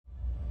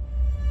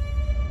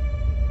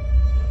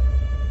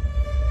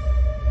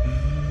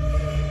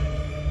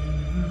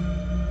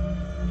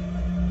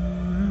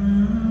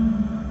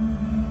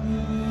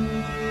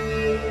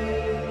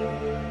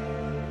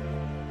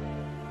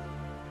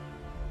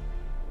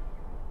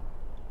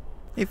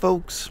Hey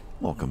folks,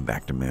 welcome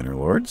back to Manor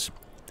Lords.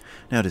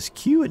 Now does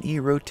Q and E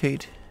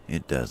rotate?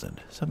 It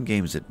doesn't. Some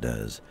games it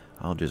does.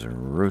 I'll just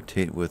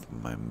rotate with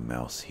my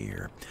mouse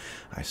here.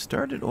 I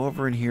started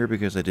over in here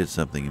because I did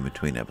something in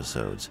between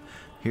episodes.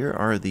 Here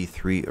are the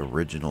 3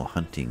 original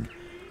hunting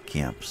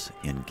camps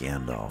in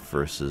Gandalf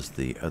versus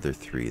the other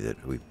 3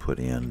 that we put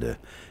in to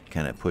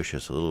kind of push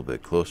us a little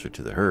bit closer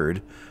to the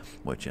herd,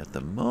 which at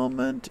the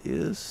moment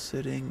is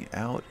sitting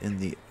out in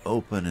the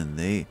open, and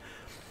they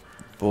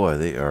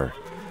are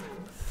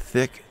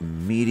thick,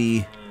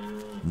 meaty,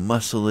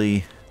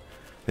 muscly.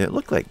 They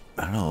look like,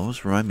 I don't know,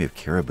 those remind me of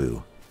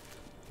caribou.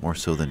 More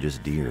so than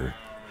just deer.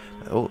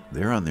 Oh,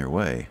 they're on their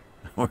way.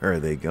 Where are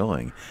they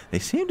going? They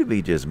seem to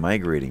be just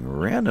migrating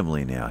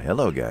randomly now.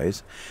 Hello,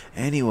 guys.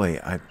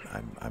 Anyway,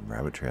 I'm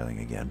rabbit trailing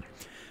again.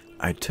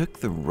 I took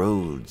the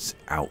roads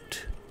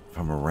out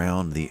from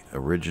around the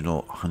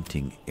original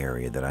hunting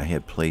area that I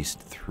had placed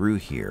through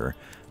here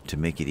to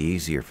make it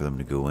easier for them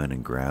to go in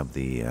and grab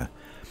the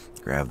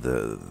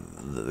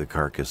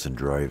carcass and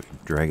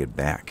drag it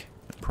back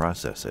and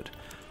process it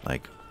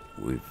like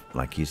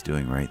he's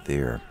doing right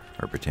there,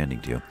 or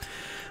pretending to.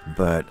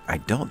 But I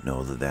don't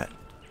know that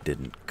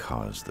didn't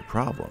cause the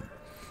problem.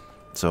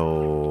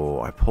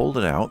 So I pulled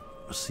it out,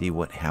 see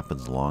what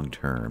happens long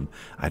term.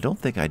 I don't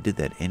think I did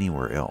that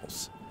anywhere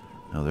else.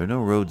 Now there are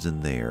no roads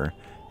in there.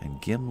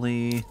 And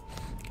Gimli,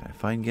 can I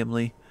find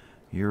Gimli?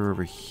 You're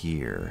over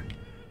here.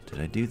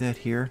 Did I do that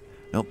here?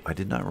 Nope, I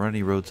did not run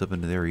any roads up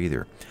into there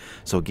either.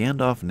 So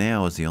Gandalf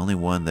now is the only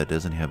one that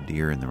doesn't have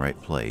deer in the right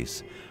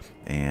place.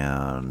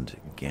 And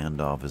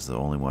Gandalf is the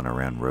only one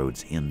around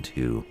roads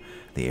into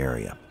the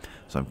area.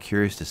 So I'm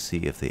curious to see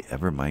if they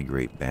ever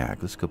migrate back.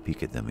 Let's go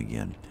peek at them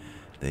again.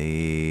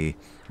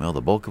 Well,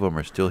 the bulk of them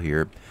are still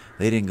here.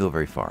 They didn't go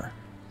very far.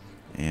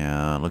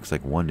 And it looks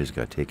like one just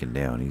got taken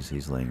down.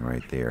 He's laying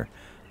right there.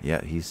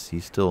 Yeah, he's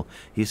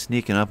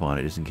sneaking up on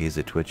it just in case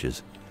it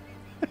twitches.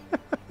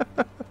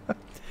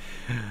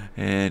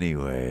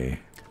 Anyway,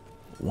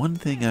 one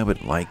thing I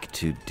would like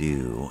to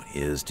do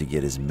is to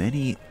get as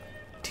many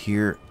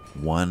Tier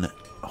 1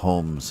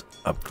 homes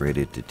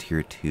upgraded to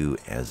Tier 2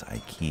 as I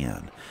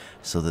can,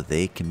 so that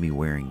they can be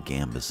wearing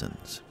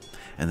Gambesons.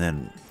 And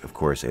then, of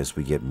course, as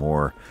we get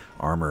more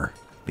armor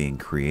being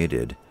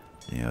created,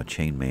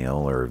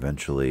 chainmail or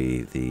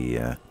eventually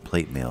the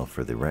plate mail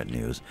for the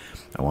retinues,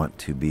 I want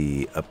to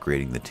be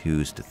upgrading the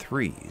 2s to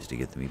 3s to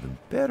get them even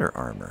better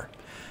armor.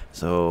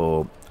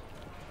 So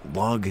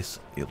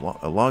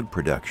log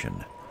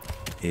production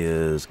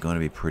is going to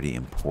be pretty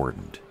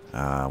important.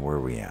 Where are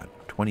we at?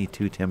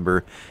 22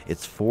 timber.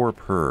 It's 4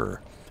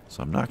 per,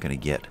 so I'm not going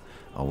to get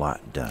a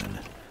lot done.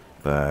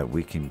 But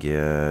we can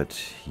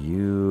get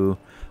you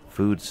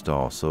food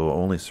stall, so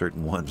only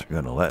certain ones are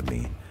going to let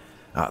me.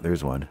 Ah,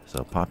 there's one. So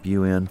I'll pop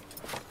you in.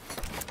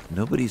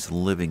 Nobody's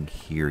living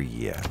here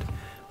yet,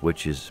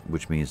 which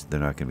means they're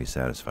not going to be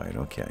satisfied.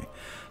 Okay.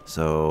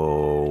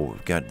 So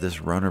we've got this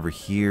run over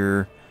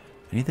here.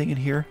 Anything in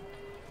here?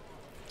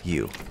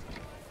 You.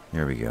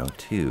 There we go.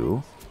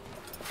 2.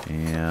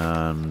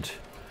 And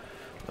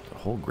the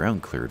whole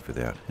ground cleared for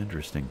that.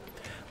 Interesting.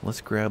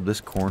 Let's grab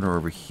this corner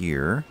over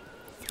here.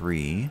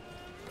 3.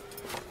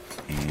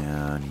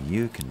 And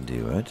you can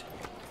do it.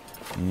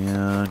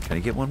 And can I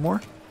get one more?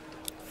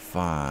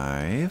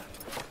 5.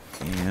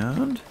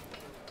 And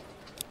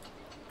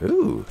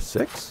ooh,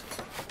 6.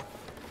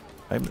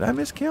 I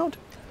miscount?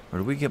 Or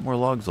did we get more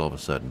logs all of a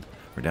sudden?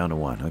 We're down to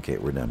 1. Okay,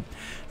 we're done.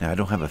 Now, I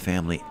don't have a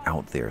family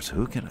out there, so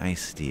who can I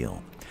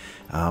steal?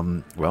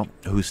 Well,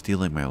 who's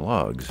stealing my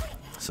logs?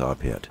 Saw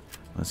pit.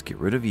 Let's get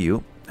rid of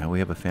you. Now we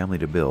have a family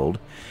to build.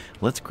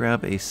 Let's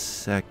grab a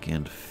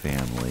second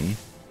family.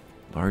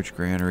 Large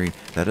granary.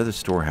 That other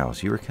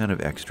storehouse, you were kind of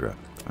extra.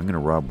 I'm going to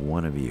rob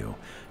one of you.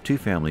 2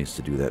 families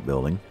to do that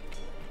building.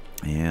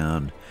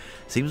 And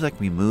seems like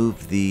we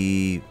moved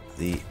the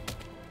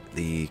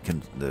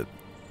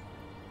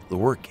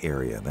work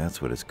area.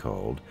 That's what it's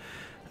called.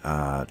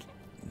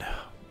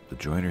 The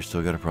joiner's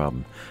still got a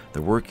problem.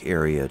 The work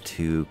area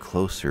to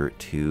closer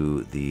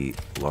to the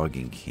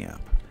logging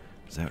camp.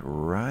 Is that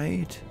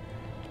right?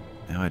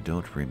 Now I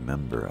don't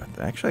remember.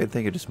 Actually, I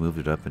think I just moved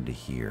it up into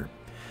here.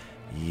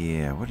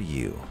 Yeah, what are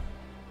you?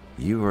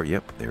 You are,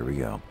 yep, there we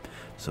go.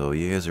 So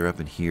you guys are up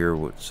in here.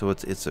 So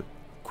it's a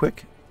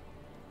quick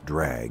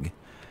drag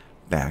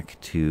back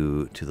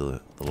to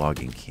the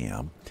logging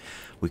camp.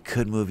 We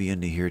could move you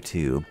into here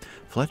too.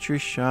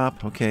 Fletcher's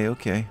shop.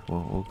 Okay.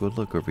 We'll go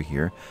look over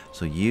here.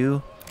 So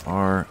you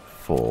are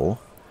full.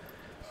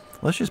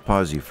 Let's just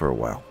pause you for a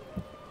while.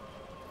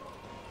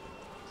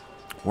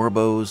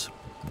 Warbows,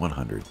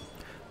 100.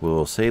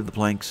 We'll save the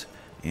planks,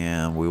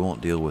 and we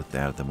won't deal with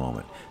that at the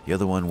moment. The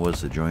other one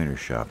was the joiner's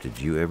shop. Did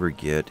you ever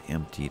get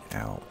emptied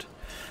out?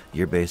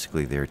 You're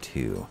basically there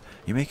too.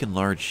 You're making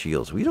large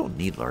shields. We don't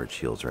need large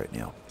shields right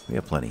now. We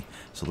have plenty.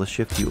 So let's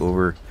shift you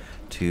over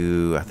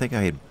to, I think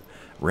I had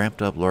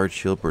ramped up large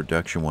shield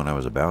production when I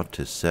was about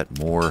to set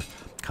more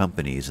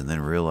companies, and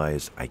then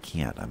realized I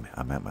can't.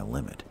 I'm at my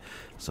limit.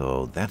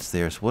 So that's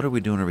there. So what are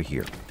we doing over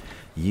here?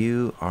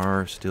 You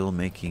are still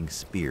making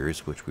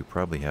spears, which we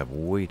probably have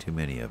way too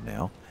many of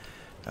now.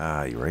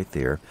 You're right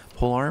there.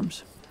 Pole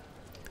arms?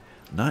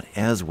 Not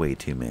as way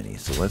too many,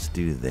 so let's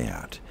do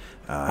that.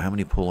 How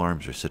many pole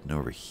arms are sitting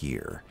over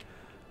here?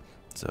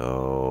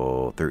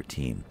 So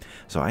 13.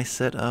 So I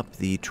set up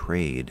the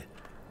trade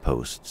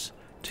posts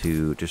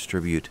to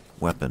distribute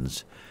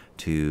weapons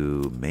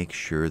to make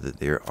sure that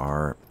there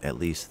are at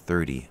least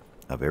 30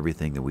 of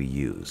everything that we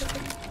use.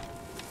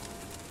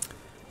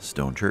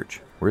 Stone Church.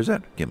 Where is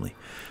that? Gimli.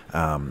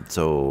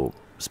 So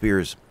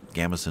spears,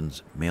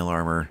 gambesons, mail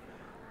armor,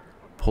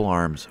 pole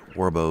arms,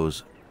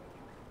 warbows,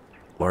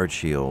 large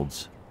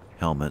shields,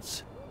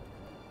 helmets,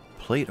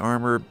 plate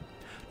armor,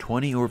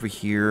 20 over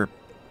here,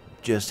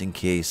 just in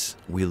case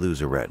we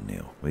lose a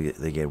retinue.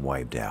 They get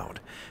wiped out.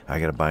 I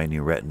got to buy a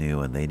new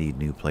retinue, and they need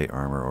new plate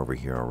armor over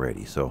here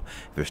already. So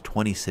there's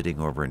 20 sitting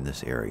over in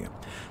this area.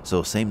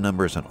 So same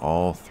numbers on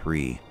all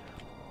three.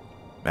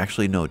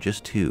 Actually, no,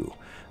 just 2.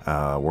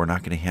 We're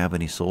not going to have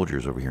any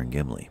soldiers over here in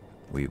Gimli.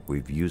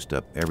 We've used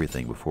up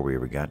everything before we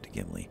ever got to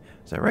Gimli.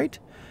 Is that right?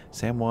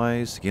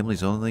 Samwise,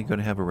 Gimli's only going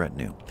to have a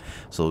retinue.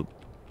 So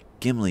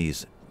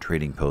Gimli's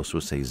trading post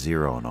will say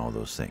 0 on all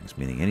those things,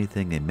 meaning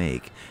anything they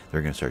make,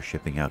 they're going to start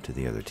shipping out to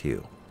the other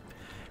 2.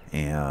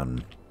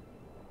 And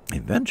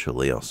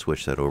eventually I'll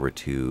switch that over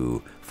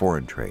to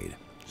foreign trade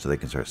so they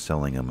can start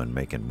selling them and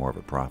making more of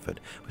a profit.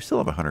 We still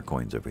have 100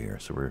 coins over here,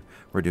 so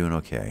we're doing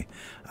okay.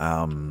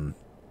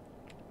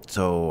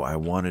 So I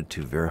wanted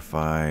to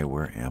verify,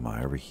 where am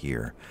I? Over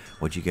here.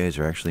 What you guys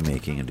are actually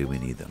making, and do we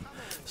need them?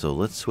 So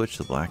let's switch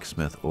the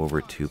blacksmith over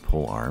to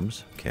pole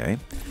arms. Okay.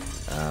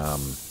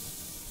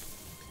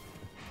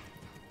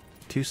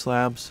 2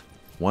 slabs,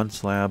 1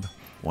 slab,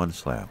 1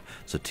 slab.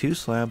 So 2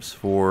 slabs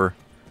for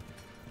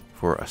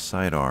a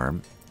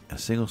sidearm, a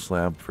single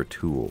slab for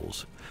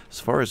tools. As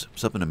far as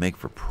something to make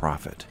for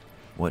profit,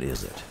 what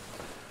is it?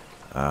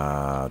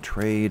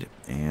 Trade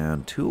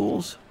and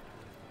tools.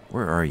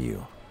 Where are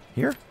you?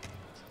 Here?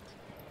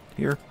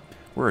 Here?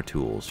 Where are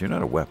tools? You're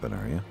not a weapon,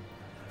 are you?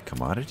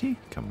 Commodity?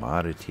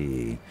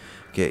 Commodity.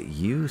 Okay,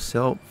 you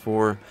sell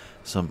for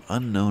some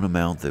unknown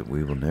amount that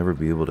we will never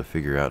be able to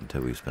figure out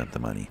until we've spent the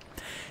money.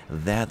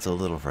 That's a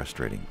little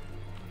frustrating.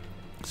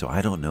 So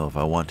I don't know if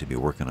I want to be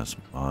working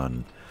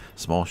on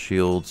small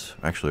shields.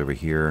 Actually, over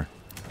here,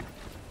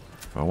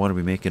 if I want to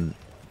be making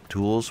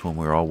tools when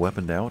we're all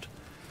weaponed out,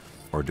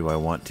 or do I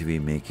want to be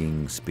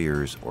making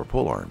spears or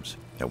pole arms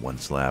at 1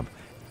 slab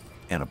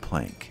and a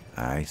plank?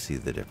 I see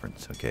the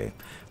difference, okay?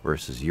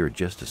 Versus you're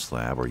just a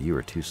slab or you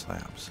are 2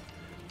 slabs.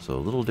 So a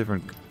little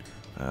different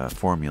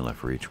formula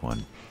for each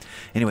one.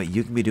 Anyway,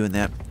 you can be doing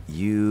that.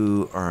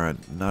 You are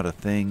not a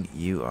thing.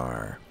 You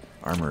are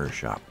armorer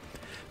shop.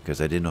 Because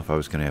I didn't know if I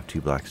was going to have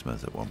 2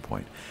 blacksmiths at one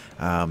point.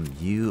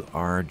 You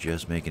are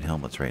just making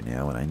helmets right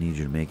now, and I need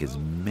you to make as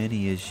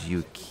many as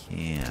you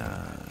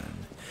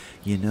can.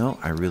 You know,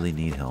 I really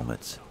need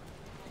helmets.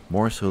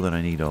 More so than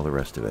I need all the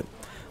rest of it.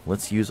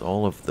 Let's use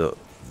all of the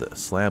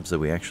slabs that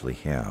we actually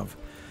have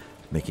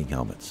making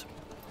helmets.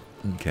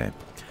 Okay,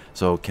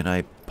 so can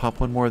I pop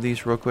one more of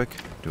these real quick?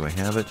 Do I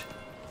have it?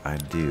 I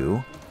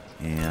do.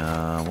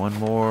 And one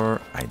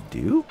more. I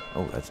do?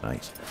 Oh, that's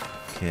nice.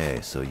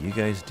 Okay, so you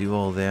guys do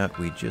all that.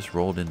 We just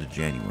rolled into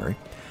January.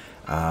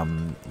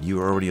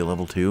 You're already a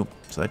level 2,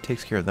 so that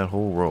takes care of that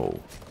whole row.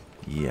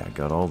 Yeah,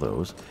 got all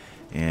those.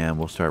 And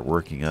we'll start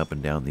working up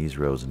and down these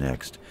rows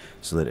next,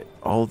 so that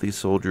all of these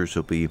soldiers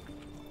will be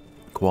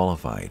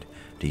qualified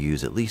to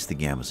use at least the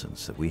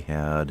Gambesons that we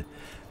had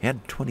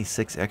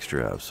 26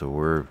 extra of, so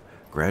we're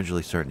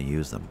gradually starting to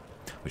use them,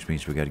 which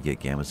means we got to get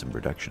Gambeson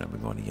production up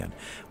and going again.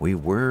 We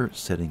were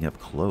setting up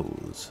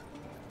clothes.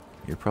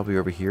 You're probably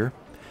over here,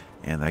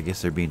 and I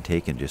guess they're being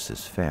taken just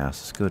as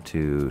fast. Let's go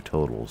to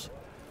totals.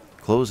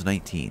 Clothes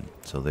 19,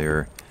 so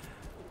that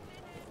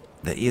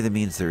either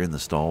means they're in the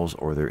stalls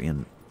or they're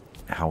in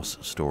house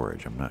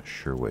storage. I'm not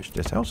sure which.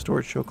 Does house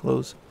storage show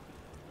clothes?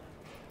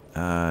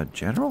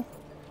 General?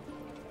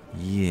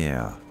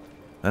 Yeah,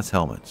 that's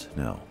helmets.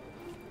 No,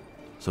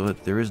 so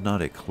there is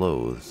not a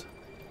clothes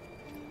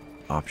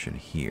option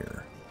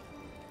here.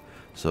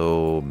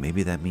 So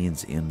maybe that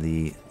means in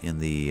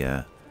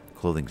the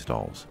clothing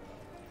stalls.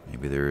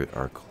 Maybe there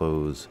are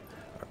clothes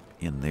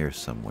in there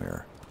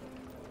somewhere.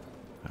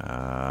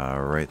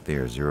 Right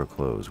there, 0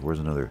 clothes. Where's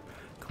another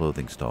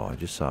clothing stall? I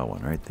just saw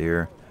one right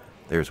there.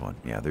 There's one.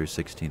 Yeah, there's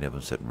 16 of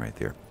them sitting right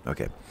there.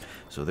 Okay,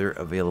 so they're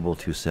available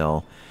to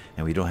sell,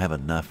 and we don't have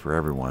enough for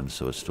everyone,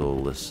 so it's still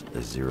lists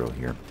as 0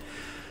 here.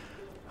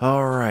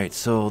 Alright,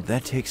 so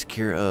that takes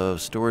care of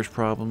storage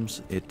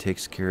problems. It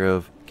takes care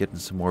of getting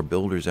some more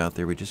builders out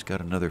there. We just got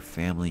another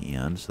family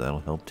in, so that'll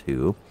help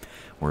too.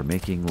 We're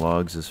making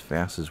logs as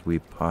fast as we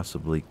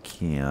possibly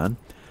can.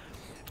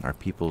 Our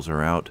peoples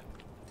are out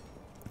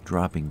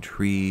dropping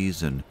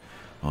trees, and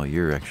well,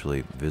 you're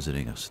actually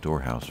visiting a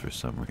storehouse for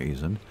some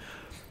reason.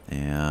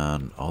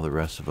 And all the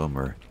rest of them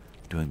are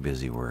doing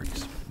busy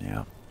works.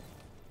 Yeah.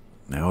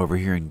 Now over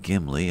here in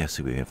Gimli, I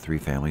see we have 3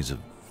 families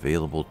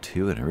available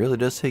too, and it really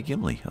does say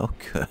Gimli. Oh,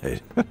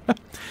 good.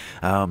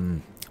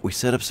 We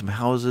set up some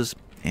houses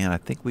And I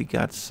think we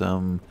got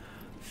some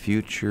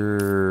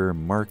future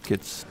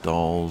market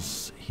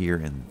stalls here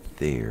and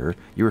there.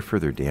 You were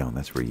further down.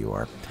 That's where you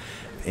are.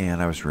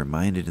 And I was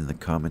reminded in the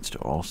comments to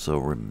also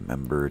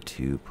remember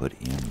to put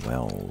in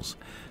wells.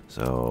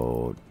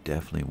 So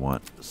definitely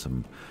want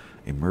some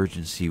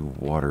emergency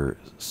water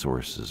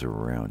sources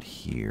around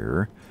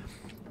here.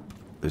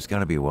 There's got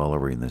to be a well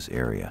over in this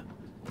area.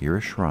 You're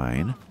a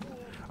shrine.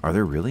 Are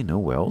there really no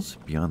wells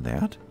beyond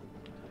that?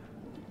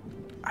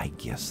 I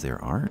guess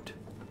there aren't.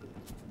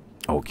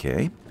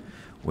 Okay.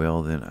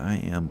 Well, then I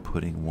am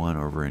putting one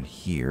over in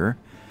here.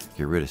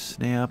 Get rid of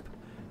snap.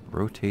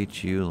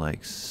 Rotate you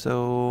like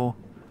so.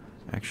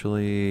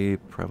 Actually,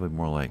 probably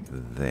more like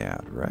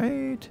that,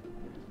 right?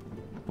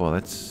 Well,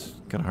 that's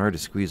kind of hard to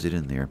squeeze it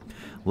in there.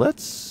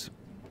 Let's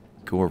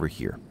go over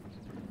here.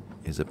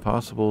 Is it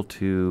possible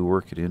to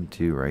work it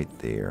into right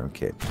there?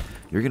 Okay.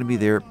 You're going to be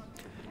there.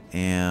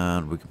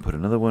 And we can put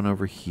another one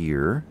over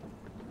here.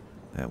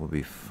 That would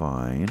be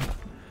fine.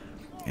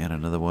 And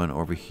another one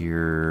over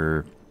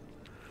here.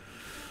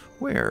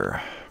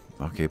 Where?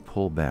 Okay,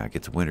 pull back.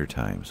 It's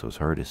wintertime, so it's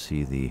hard to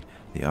see the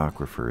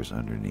aquifers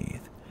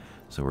underneath.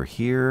 So we're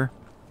here.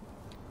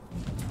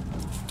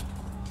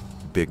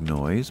 Big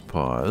noise.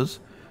 Pause.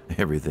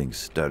 Everything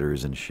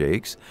stutters and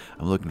shakes.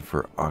 I'm looking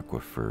for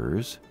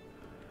aquifers.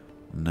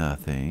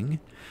 Nothing.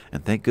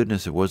 And thank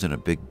goodness it wasn't a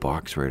big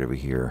box right over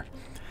here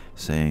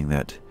saying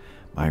that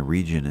my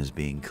region is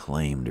being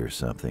claimed or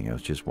something. I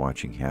was just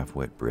watching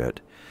Half-Wit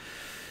Brit.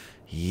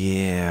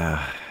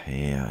 Yeah.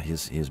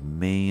 His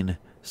main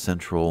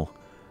central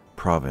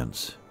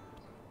province,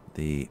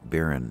 the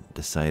Baron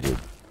decided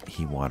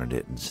he wanted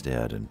it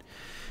instead, and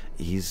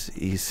he's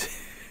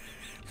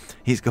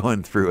he's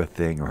going through a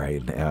thing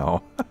right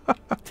now.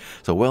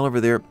 So well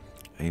over there,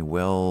 a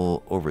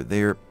well over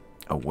there,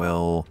 a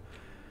well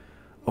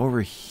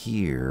over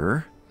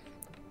here.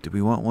 Do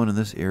we want one in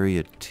this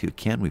area too?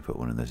 Can we put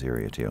one in this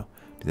area too?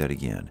 Do that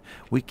again.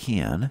 We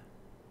can.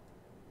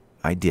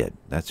 I did.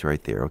 That's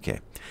right there.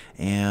 Okay.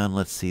 And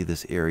let's see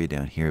this area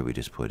down here we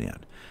just put in.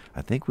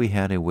 I think we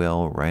had a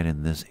well right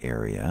in this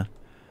area.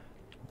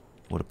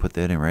 Would have put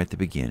that in right at the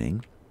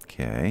beginning.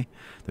 Okay.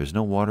 There's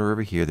no water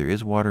over here. There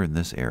is water in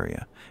this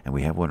area. And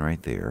we have one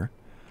right there.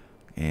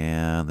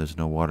 And there's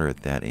no water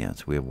at that end.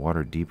 So we have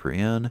water deeper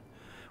in.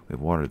 We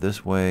have water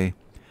this way.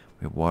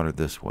 We have water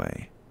this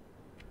way.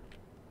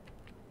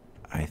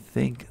 I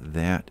think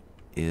that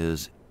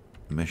is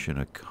mission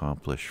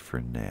accomplished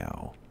for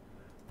now.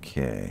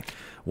 Okay.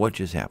 What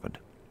just happened?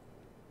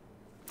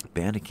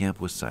 Bandit camp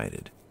was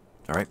sighted.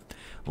 All right.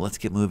 Well, let's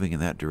get moving in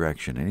that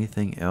direction.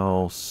 Anything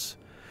else?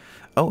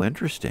 Oh,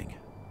 interesting.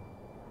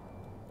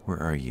 Where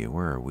are you?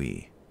 Where are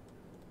we?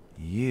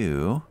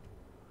 You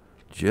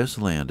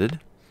just landed.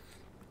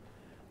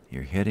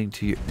 You're heading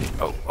to your...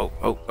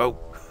 Oh.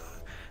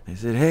 I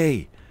said,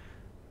 hey,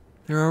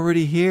 they're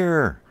already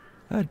here.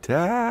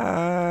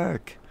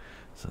 Attack!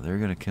 So they're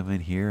going to come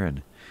in here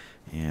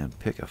and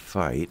pick a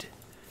fight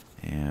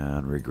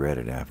and regret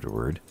it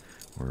afterward.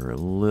 We're a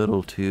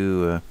little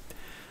too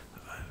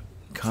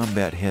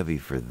combat heavy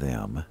for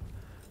them.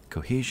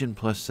 Cohesion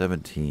plus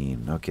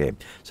 17. Okay,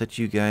 set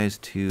you guys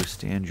to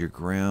stand your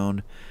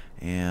ground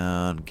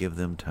and give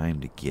them time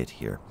to get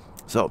here.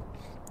 So,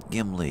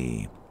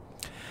 Gimli.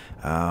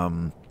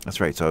 That's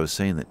right, so I was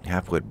saying that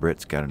Half-Wit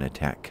Brit's got an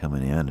attack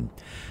coming in, and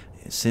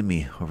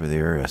Simi over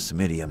there,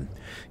 Simidium,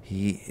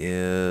 he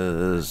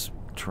is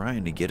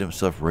trying to get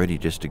himself ready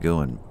just to go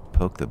and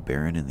poke the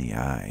Baron in the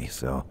eye.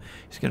 So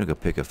he's going to go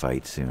pick a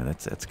fight soon.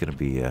 That's going to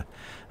be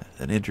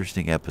an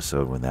interesting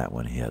episode when that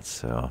one hits.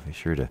 So be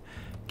sure to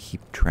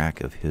keep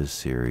track of his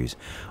series.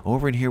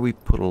 Over in here we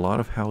put a lot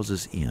of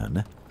houses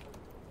in.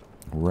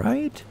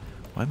 Right?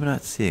 Why am I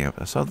not seeing it?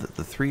 I saw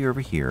the three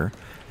over here,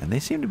 and they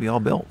seem to be all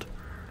built.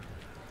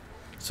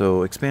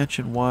 So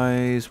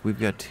expansion-wise, we've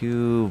got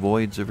 2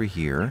 voids over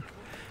here.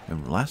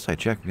 And last I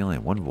checked, we only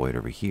have 1 void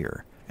over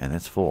here, and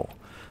that's full.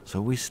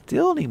 So we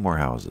still need more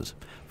houses.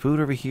 Food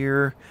over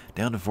here,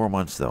 down to 4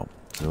 months though.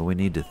 So we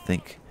need to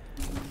think.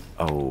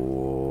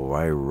 Oh,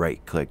 I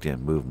right-clicked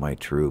and moved my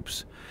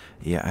troops.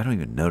 Yeah, I don't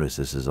even notice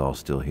this is all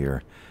still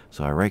here.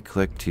 So I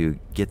right-clicked to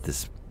get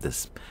this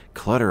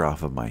clutter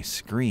off of my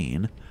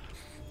screen.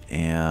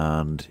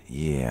 And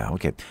yeah,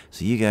 okay.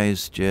 So you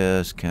guys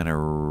just kind of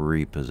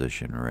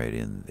reposition right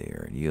in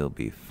there. You'll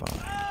be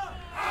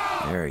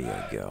fine. There you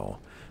go.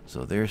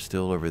 So they're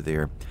still over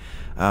there.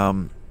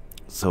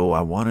 So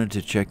I wanted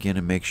to check in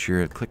and make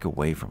sure, click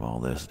away from all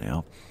this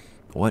now.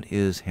 What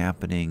is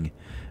happening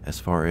as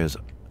far as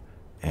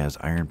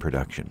iron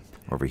production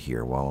over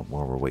here while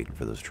we're waiting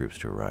for those troops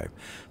to arrive?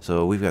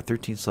 So we've got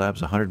 13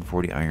 slabs,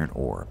 140 iron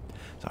ore.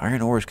 So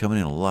iron ore is coming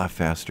in a lot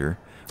faster.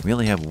 We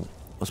only have,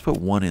 let's put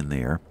 1 in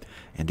there.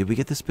 And did we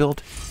get this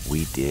built?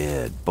 We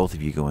did. Both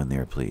of you go in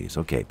there, please.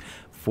 Okay.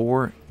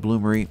 4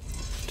 bloomery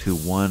to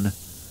 1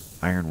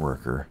 iron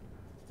worker,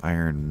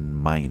 iron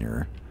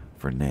miner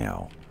for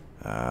now.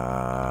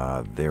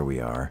 There we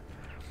are.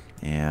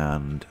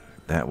 And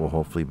that will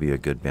hopefully be a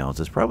good balance.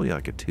 It's probably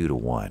like a 2 to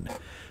 1.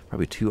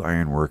 Probably 2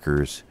 iron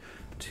workers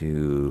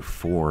to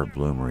 4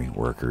 bloomery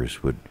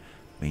workers would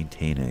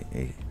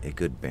maintain a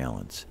good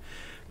balance.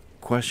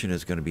 Question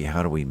is going to be,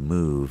 how do we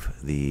move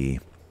the...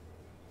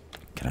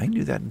 Can I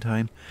do that in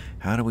time?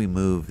 How do we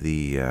move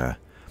the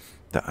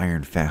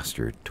iron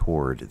faster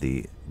toward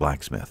the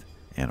blacksmith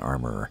and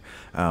armorer?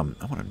 I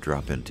want to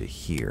drop into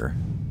here.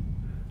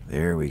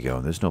 There we go.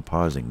 There's no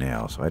pausing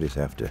now, so I just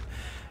have to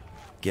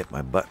get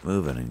my butt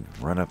moving and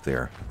run up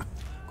there.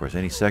 Of course,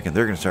 any second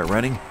they're going to start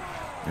running.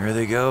 There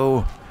they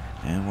go.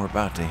 And we're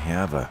about to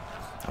have a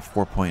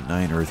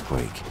 4.9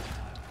 earthquake.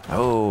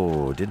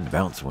 Oh, didn't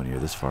bounce when you're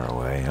this far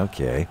away.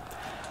 Okay.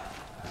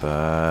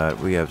 But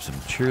we have some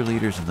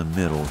cheerleaders in the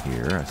middle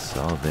here. I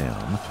saw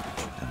them.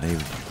 And they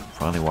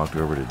finally walked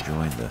over to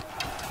join the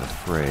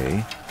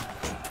fray.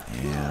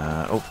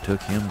 And, oh,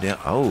 took him down.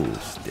 Oh,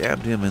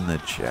 stabbed him in the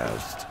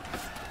chest.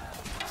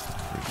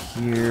 Over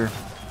here.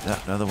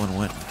 That another one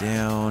went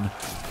down.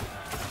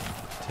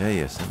 Tell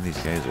you, some of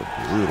these guys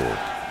are brutal.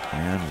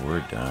 And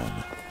we're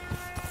done.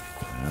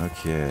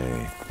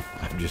 Okay.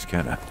 I'm just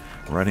kind of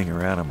running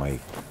around in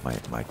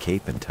my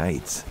cape and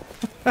tights.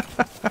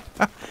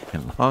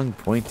 And long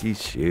pointy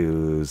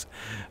shoes.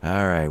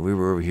 Alright, we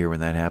were over here when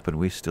that happened.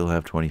 We still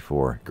have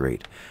 24.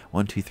 Great.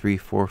 1, 2, 3,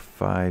 4,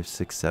 5,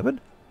 6, 7?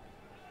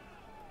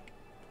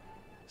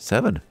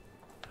 7.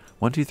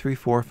 1, 2, 3,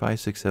 4, 5,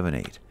 6, 7,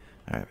 8.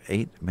 Alright,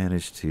 8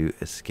 managed to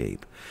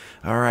escape.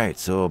 Alright,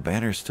 so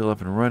banner's still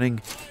up and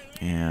running.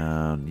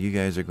 And you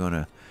guys are going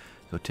to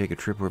go take a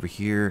trip over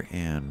here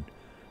and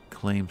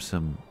claim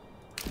some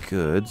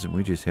goods. And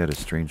we just had a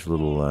strange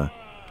little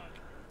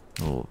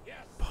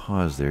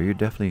pause there. You're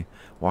definitely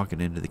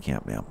walking into the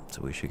camp now,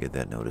 so we should get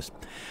that noticed.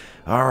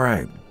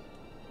 Alright.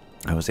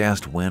 I was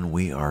asked when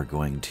we are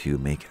going to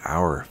make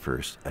our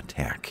first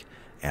attack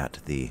at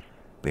the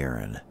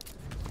Baron.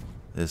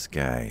 This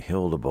guy,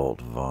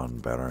 Hildebolt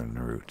von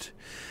Barenroot.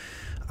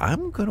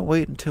 I'm going to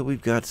wait until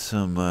we've got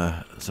some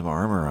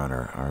armor on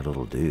our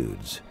little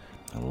dudes.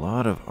 A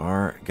lot of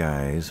our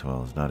guys,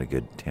 well, it's not a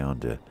good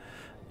town to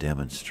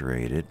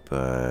demonstrate it,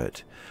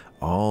 but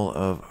all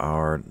of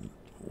our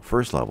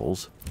first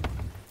levels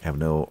have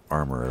no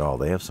armor at all.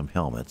 They have some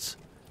helmets,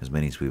 as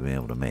many as we've been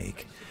able to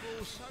make.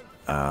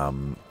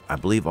 I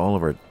believe all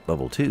of our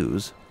level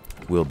 2s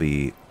will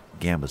be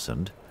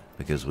Gambesoned,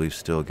 because we've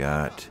still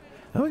got...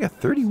 Oh, we got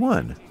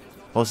 31.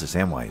 Oh, it's the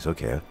Samwise.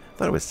 Okay. I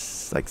thought it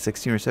was like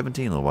 16 or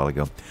 17 a little while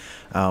ago.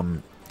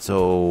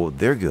 So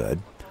they're good.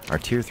 Our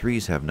tier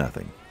 3s have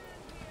nothing.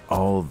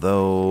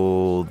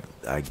 Although,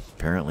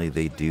 apparently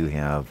they do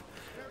have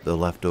the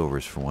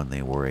leftovers from when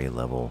they were a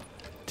level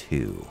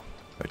 2.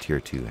 A tier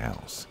 2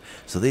 house.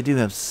 So they do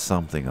have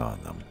something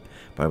on them.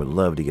 But I would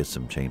love to get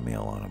some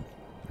chainmail on them.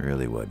 I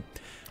really would.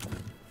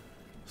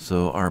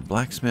 So our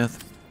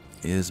blacksmith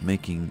is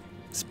making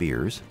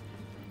spears.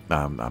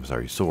 I'm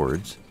sorry,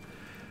 swords.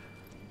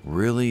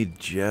 Really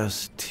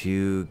just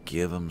to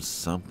give them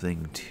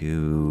something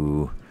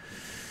to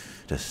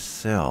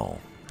sell.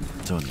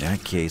 So in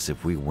that case,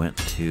 if we went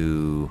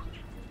to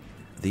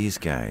these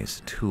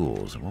guys,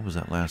 tools, and what was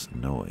that last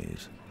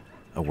noise?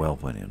 A well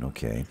went in,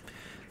 okay.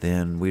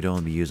 Then we'd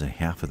only be using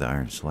half of the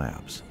iron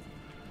slabs.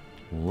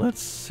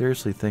 Let's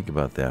seriously think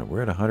about that.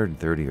 We're at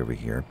 130 over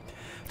here.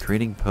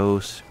 Trading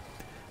posts.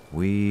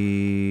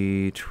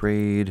 We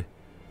trade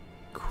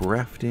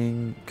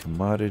crafting,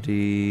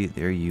 commodity.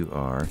 There you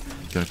are.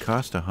 It's going to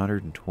cost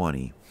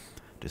 120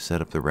 to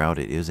set up the route.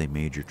 It is a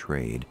major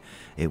trade.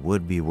 It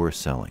would be worth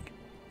selling.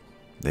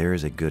 There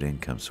is a good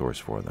income source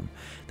for them.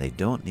 They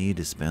don't need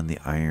to spend the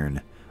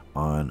iron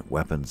on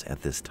weapons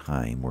at this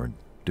time. We're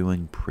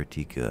doing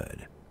pretty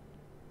good.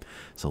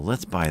 So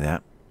let's buy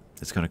that.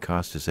 It's going to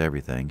cost us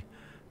everything,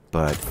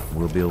 but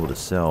we'll be able to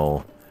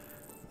sell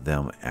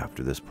them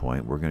after this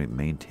point. We're going to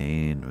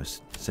maintain,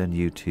 send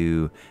you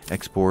to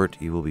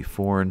export. You will be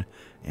foreign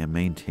and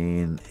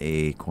maintain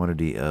a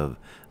quantity of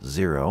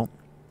 0.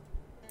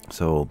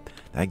 So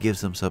that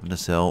gives them something to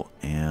sell,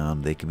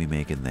 and they can be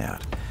making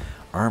that.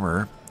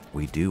 Armor,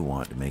 we do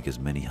want to make as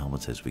many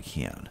helmets as we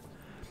can.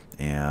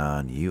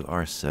 And you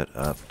are set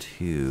up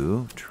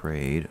to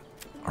trade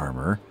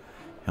armor,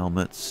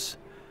 helmets,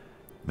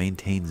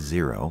 maintain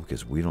 0,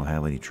 because we don't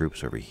have any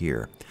troops over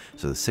here.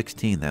 So the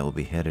 16, that will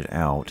be headed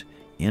out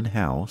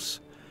in-house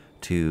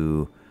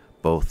to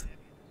both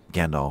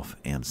Gandalf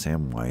and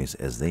Samwise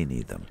as they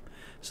need them.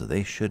 So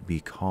they should be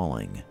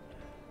calling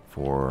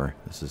for,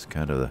 this is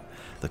kind of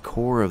the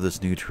core of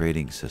this new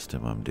trading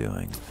system I'm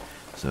doing.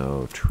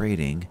 So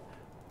trading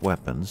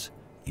weapons,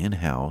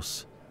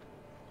 in-house,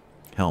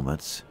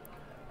 helmets,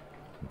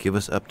 give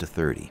us up to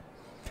 30.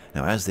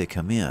 Now as they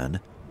come in,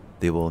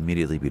 they will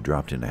immediately be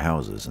dropped into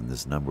houses, and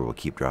this number will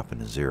keep dropping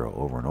to 0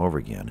 over and over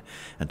again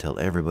until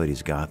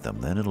everybody's got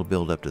them. Then it'll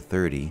build up to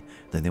 30,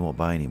 then they won't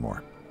buy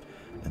anymore.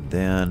 And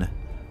then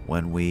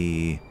when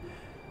we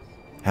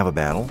have a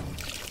battle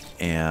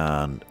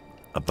and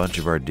a bunch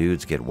of our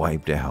dudes get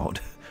wiped out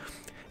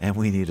and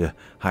we need to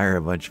hire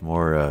a bunch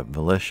more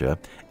militia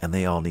and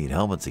they all need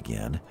helmets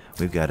again,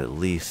 we've got at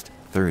least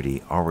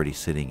 30 already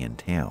sitting in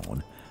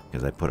town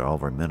because I put all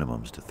of our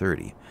minimums to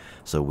 30.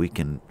 So we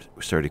can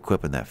start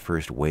equipping that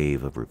first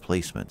wave of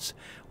replacements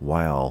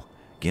while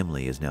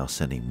Gimli is now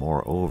sending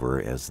more over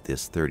as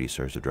this 30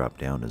 starts to drop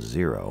down to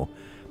 0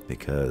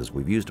 because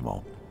we've used them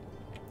all.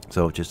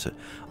 So just an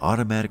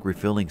automatic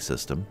refilling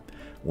system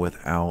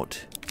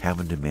without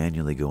having to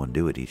manually go and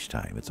do it each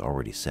time. It's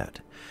already set.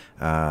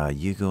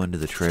 You go into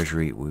the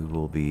treasury. We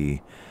will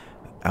be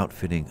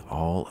outfitting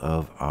all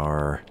of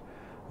our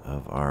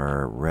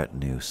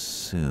retinue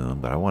soon,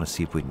 but I want to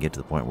see if we can get to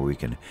the point where we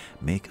can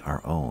make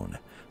our own.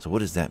 So what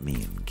does that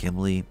mean?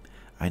 Gimli,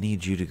 I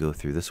need you to go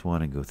through this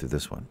one and go through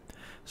this one.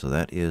 So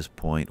that is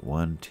point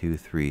 1, 2,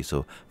 3.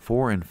 So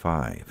 4 and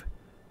 5.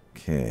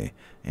 Okay,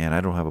 and I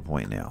don't have a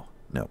point now.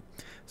 No.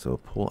 So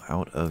pull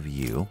out of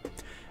you,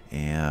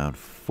 and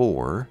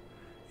 4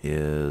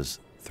 is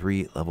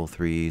 3 level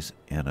 3s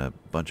and a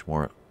bunch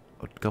more,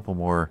 a couple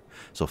more.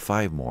 So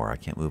 5 more. I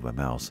can't move my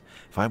mouse.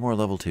 5 more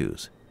level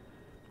 2s.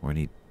 We're going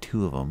to need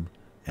 2 of them,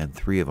 and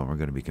 3 of them are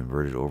going to be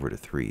converted over to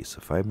 3. So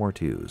 5 more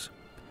 2s.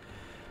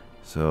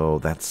 So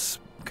that's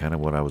kind of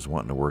what I was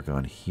wanting to work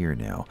on here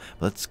now.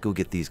 Let's go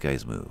get these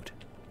guys moved.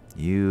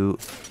 You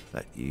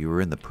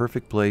were in the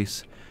perfect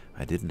place.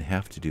 I didn't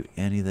have to do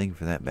anything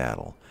for that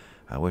battle.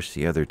 I wish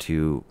the other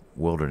 2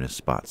 wilderness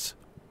spots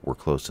were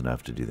close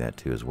enough to do that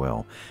too as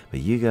well. But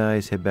you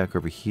guys head back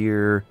over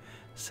here,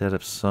 set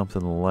up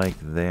something like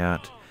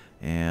that,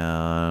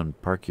 and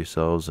park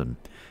yourselves and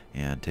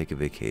take a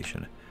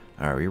vacation.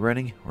 Are we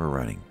running? We're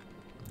running.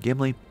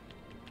 Gimli,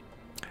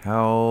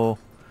 how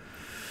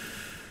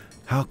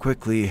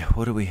quickly,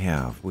 what do we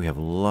have? We have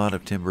a lot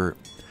of timber,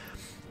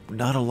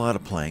 not a lot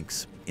of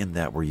planks, in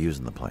that we're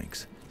using the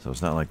planks. So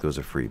it's not like those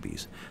are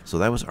freebies. So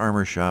that was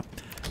armor shop.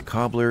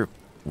 Cobbler,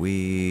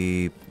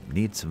 we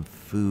need some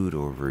food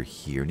over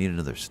here. Need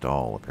another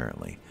stall,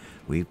 apparently.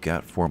 We've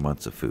got 4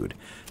 months of food.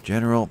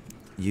 General,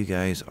 you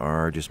guys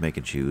are just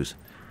making shoes.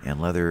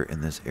 And leather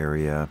in this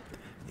area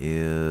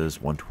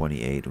is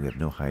 128. We have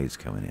no hides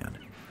coming in.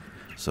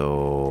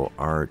 So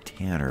our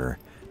tanner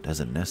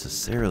doesn't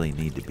necessarily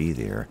need to be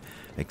there,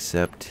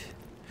 except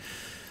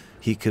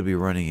he could be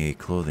running a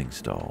clothing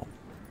stall.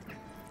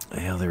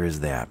 Well, there is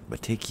that.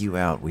 But take you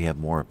out. We have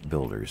more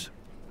builders.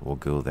 We'll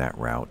go that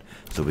route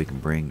so we can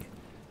bring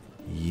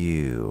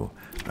you.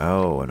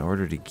 Oh, in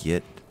order to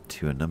get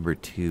to a number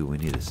 2, we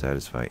need to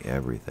satisfy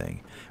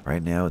everything.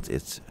 Right now,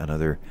 it's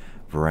another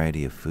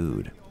variety of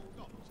food.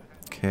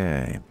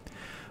 Okay.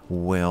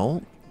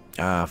 Well,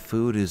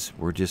 food is,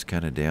 we're just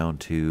kind of down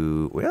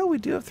to, well, we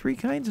do have 3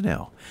 kinds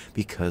now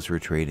because we're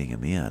trading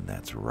them in.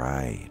 That's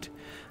right.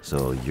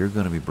 So you're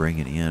going to be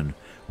bringing in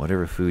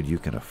whatever food you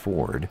can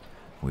afford.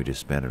 We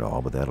just spent it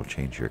all, but that'll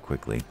change here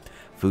quickly.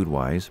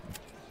 Food-wise,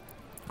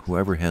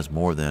 whoever has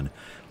more than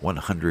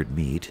 100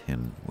 meat,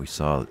 and we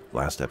saw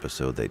last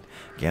episode that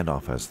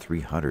Gandalf has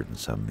 300 and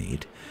some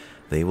meat,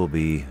 they will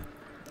be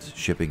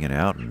shipping it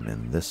out,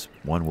 and this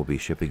one will be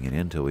shipping it in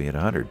until we hit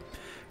 100.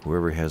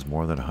 Whoever has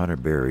more than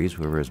 100 berries,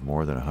 whoever has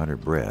more than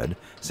 100 bread,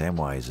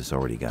 Samwise has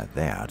already got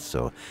that,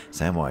 so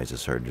Samwise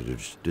is starting to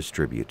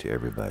distribute to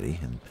everybody,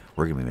 and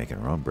we're going to be making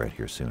our own bread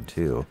here soon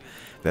too.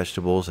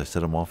 Vegetables, I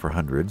set them all for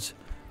hundreds,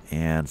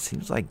 and it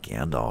seems like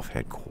Gandalf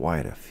had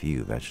quite a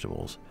few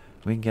vegetables.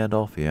 I mean,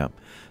 Gandalf, yeah.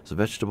 So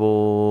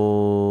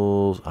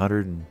vegetables,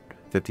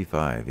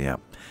 155, yeah.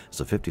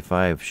 So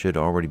 55 should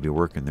already be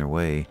working their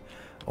way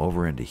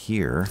over into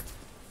here.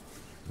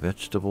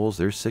 Vegetables,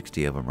 there's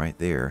 60 of them right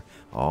there,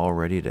 all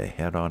ready to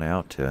head on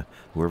out to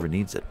whoever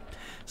needs it.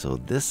 So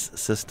this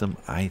system,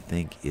 I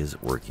think,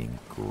 is working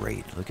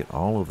great. Look at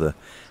all of the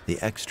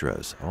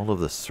extras, all of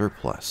the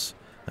surplus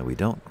that we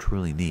don't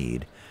truly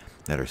need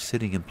that are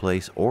sitting in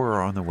place or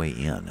are on the way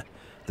in.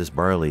 This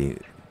barley,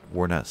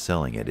 we're not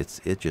selling it.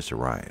 It just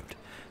arrived.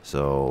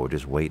 So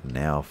just waiting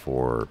now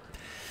for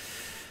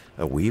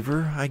a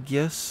weaver, I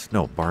guess.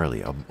 No,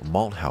 barley, a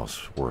malt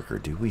house worker.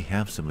 Do we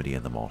have somebody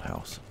in the malt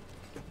house?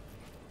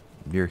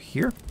 You're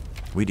here?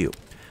 We do.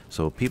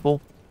 So people,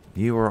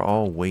 you are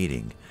all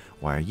waiting.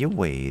 Why are you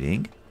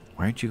waiting?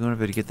 Why aren't you going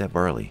over to get that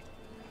barley?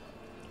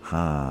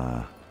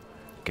 Got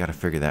to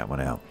figure that one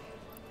out.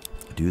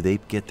 Do they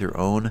get their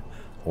own,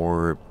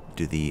 or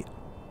do the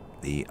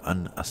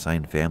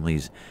unassigned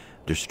families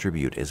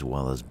distribute as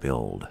well as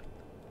build?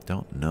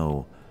 Don't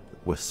know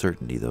with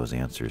certainty those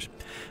answers.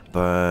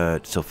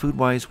 But so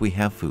food-wise, we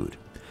have food.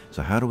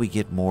 So how do we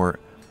get more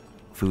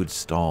food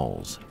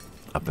stalls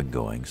up and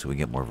going so we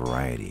get more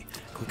variety?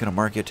 Click on a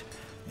market,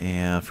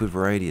 and food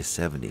variety is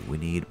 70. We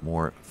need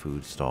more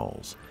food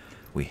stalls.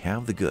 We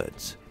have the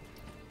goods.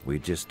 We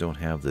just don't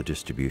have the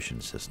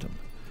distribution system.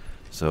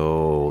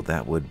 So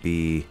that would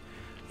be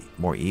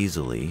more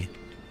easily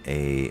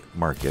a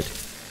market,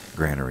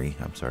 granary.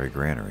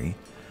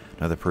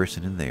 Another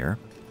person in there.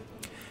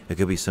 It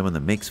could be someone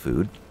that makes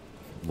food,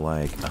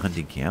 like a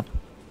hunting camp,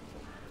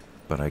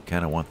 but I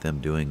kind of want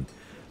them doing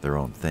their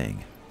own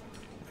thing.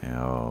 You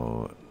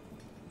know,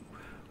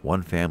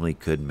 one family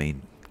could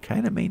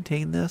kind of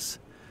maintain this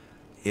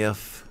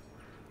if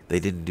they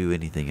didn't do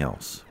anything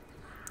else.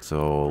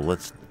 So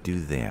let's do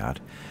that.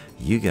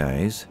 You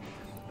guys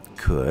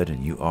could,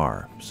 and you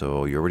are.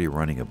 So you're already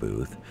running a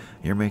booth.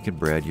 You're making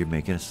bread. You're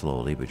making it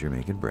slowly, but you're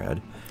making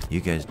bread.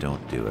 You guys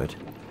don't do it.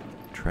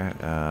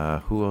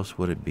 Who else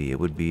would it be? It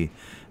would be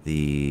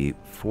the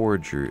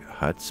forager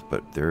huts,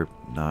 but they're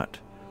not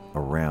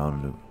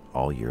around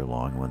all year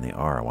long. When they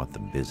are, I want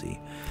them busy.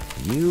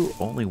 You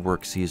only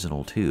work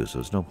seasonal too, so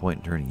there's no point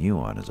in turning you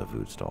on as a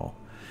food stall.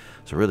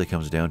 So it really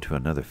comes down to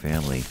another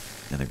family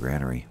in the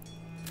granary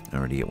in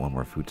order to get one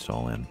more food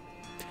stall in.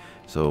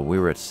 So we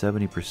were at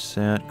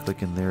 70%.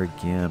 Click in there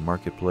again.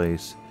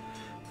 Marketplace,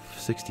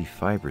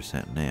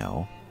 65%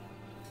 now.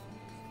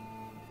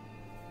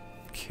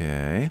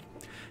 Okay.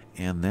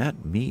 And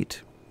that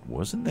meat,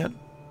 wasn't that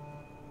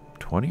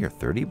 20 or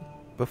 30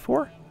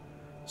 before?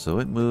 So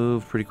it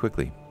moved pretty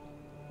quickly.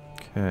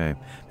 Okay.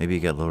 Maybe it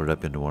got loaded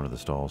up into one of the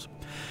stalls.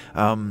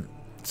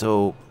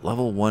 So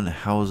level 1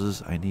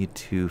 houses, I need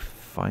to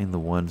find the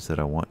ones that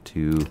I want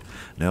to...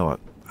 No,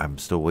 I'm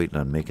still waiting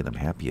on making them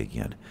happy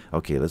again.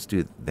 Okay, let's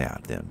do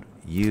that then.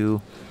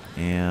 You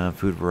and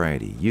food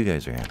variety. You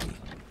guys are happy.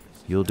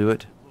 You'll do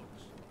it.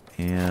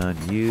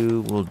 And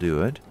you will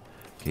do it.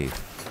 Okay,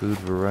 food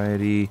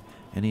variety.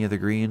 Any other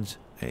greens?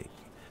 Hey,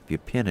 if you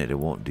pin it, it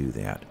won't do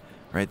that.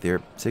 Right there,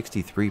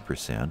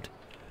 63%.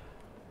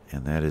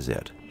 And that is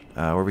it.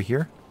 Over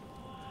here?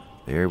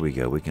 There we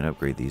go. We can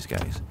upgrade these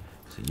guys.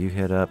 So you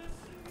head up.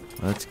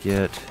 Let's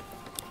get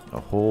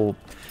a whole...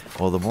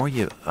 Well, the more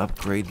you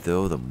upgrade,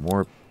 though, the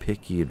more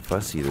picky and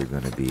fussy they're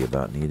going to be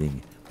about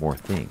needing more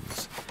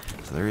things.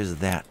 So there is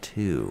that,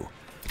 too.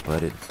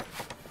 But it...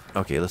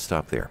 Okay, let's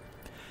stop there.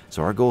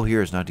 So our goal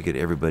here is not to get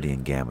everybody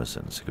in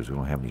Gambesons, because we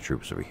don't have any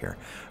troops over here.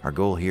 Our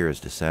goal here is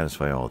to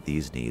satisfy all of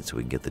these needs so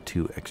we can get the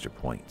 2 extra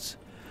points.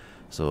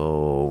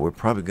 So we're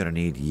probably going to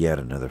need yet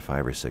another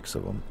 5 or 6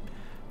 of them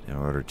in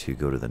order to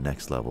go to the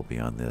next level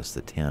beyond this,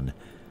 the 10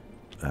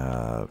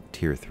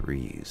 tier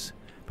 3s.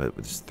 But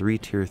there's 3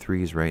 tier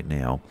 3s right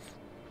now.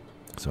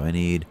 So I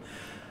need...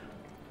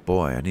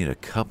 Boy, I need a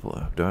couple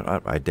of...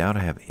 I doubt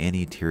I have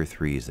any tier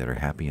 3s that are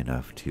happy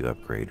enough to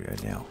upgrade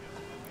right now.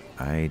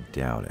 I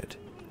doubt it.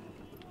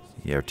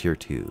 Yeah, tier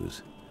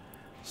 2s.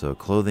 So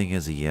clothing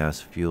is a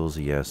yes, fuel's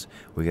a yes.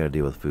 We got to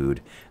deal with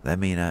food. That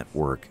may not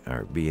work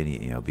or be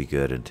any, be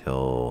good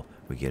until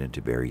we get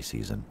into berry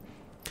season.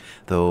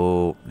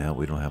 Though now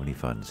we don't have any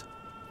funds.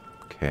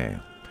 Okay.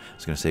 I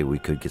was going to say we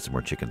could get some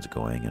more chickens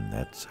going, and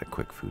that's a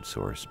quick food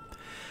source.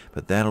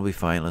 But that'll be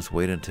fine. Let's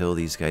wait until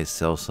these guys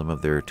sell some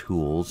of their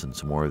tools and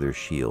some more of their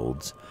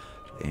shields,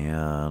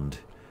 and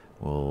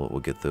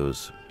we'll get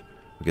those.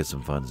 We'll get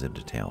some funds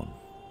into town.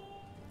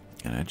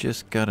 And I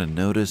just got to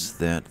notice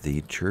that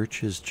the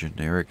church's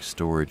generic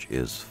storage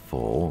is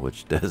full,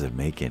 which doesn't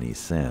make any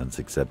sense,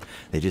 except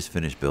they just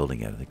finished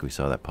building it. I think we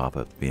saw that pop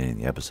up at the beginning of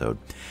the episode.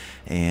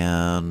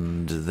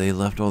 And they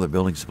left all their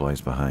building supplies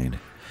behind.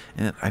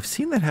 And I've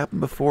seen that happen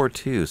before,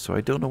 too, so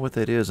I don't know what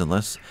that is,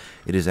 unless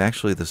it is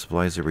actually the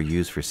supplies that were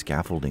used for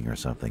scaffolding or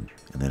something.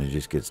 And then it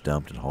just gets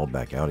dumped and hauled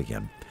back out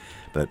again.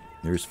 But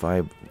there's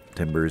 5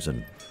 timbers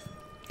and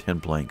 10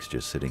 planks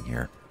just sitting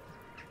here.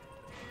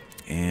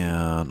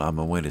 And on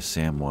my way to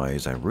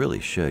Samwise, I really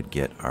should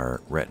get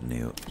our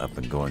retinue up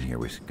and going here.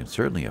 We can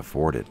certainly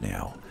afford it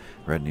now.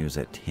 Retinue's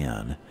at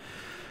 10.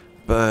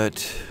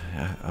 But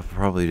I'll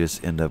probably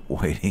just end up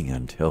waiting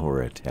until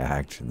we're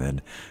attacked and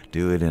then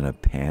do it in a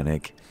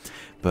panic.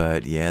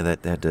 But yeah,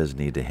 that does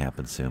need to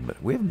happen soon.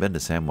 But we haven't been to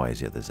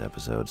Samwise yet this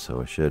episode,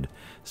 so I should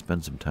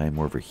spend some time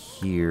over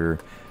here.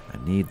 I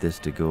need this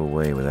to go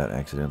away without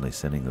accidentally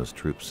sending those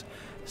troops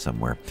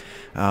somewhere.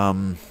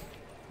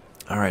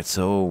 Alright,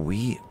 so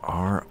we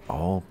are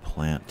all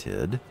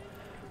planted,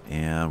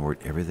 and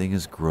everything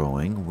is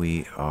growing.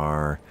 We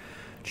are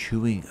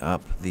chewing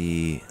up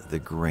the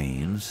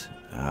grains.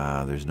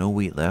 There's no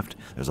wheat left.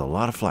 There's a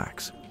lot of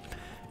flax.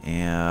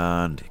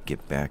 And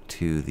get back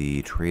to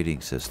the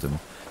trading system.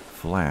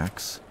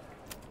 Flax,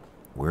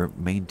 we're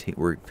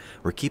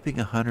keeping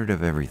 100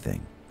 of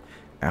everything.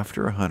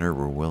 After 100,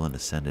 we're willing to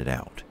send it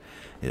out.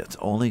 It's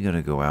only going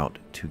to go out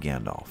to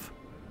Gandalf,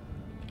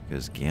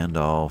 because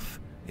Gandalf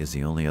is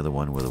the only other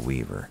one with a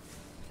weaver.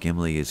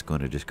 Gimli is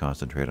going to just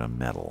concentrate on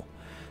metal.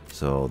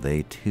 So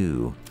they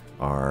too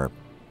are...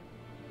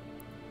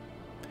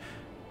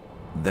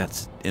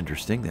 That's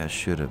interesting. That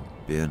should have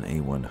been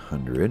a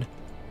 100.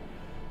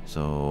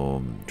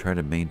 So try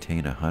to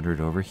maintain 100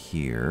 over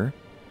here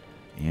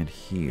and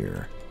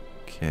here.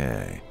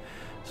 Okay.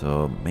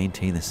 So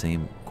maintain the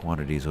same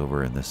quantities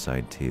over in this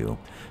side too.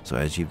 So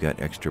as you've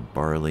got extra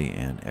barley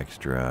and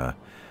extra...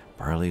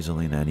 Barley's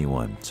only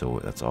 91. So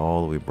that's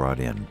all that we brought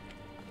in.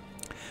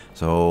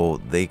 So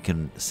they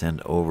can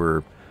send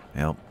over,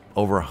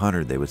 over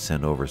 100 they would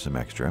send over some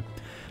extra.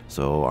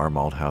 So our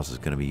malt house is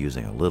going to be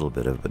using a little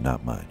bit of it, but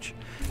not much.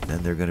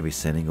 Then they're going to be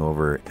sending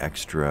over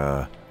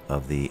extra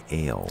of the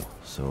ale.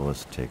 So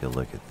let's take a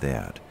look at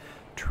that.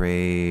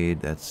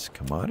 Trade, that's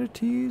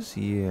commodities?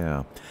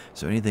 Yeah.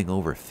 So anything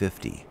over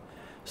 50.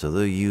 So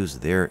they'll use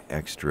their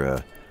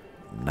extra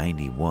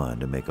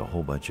 91 to make a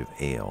whole bunch of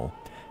ale.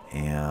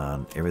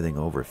 And everything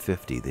over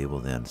 50 they will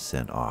then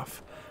send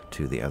off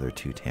to the other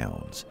 2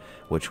 towns,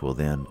 which will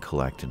then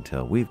collect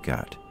until we've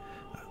got,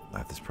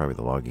 that's probably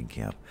the logging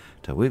camp,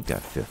 until we've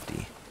got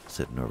 50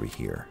 sitting over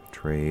here.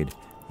 Trade,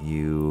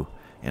 you,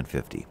 and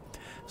 50.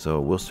 So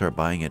we'll start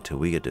buying it till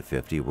we get to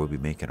 50. We'll be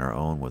making our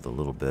own with a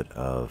little bit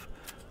of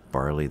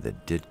barley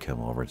that did come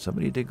over, and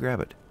somebody did grab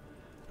it.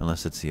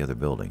 Unless it's the other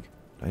building.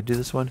 Did I do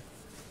this one?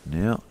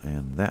 No,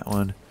 and that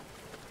one.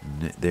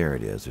 There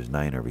it is. There's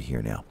 9 over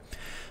here now.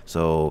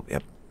 So,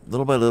 yep,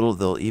 little by little,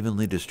 they'll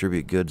evenly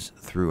distribute goods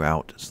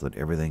throughout so that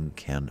everything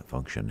can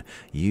function.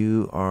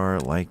 You are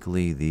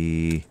likely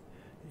the...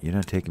 You're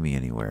not taking me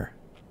anywhere.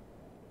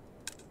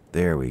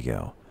 There we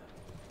go.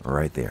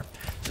 Right there.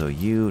 So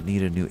you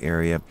need a new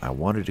area. I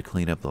wanted to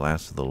clean up the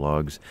last of the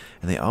logs,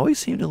 and they always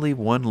seem to leave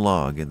one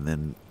log and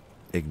then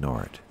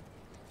ignore it.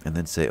 And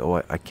then say,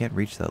 oh, I can't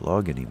reach that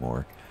log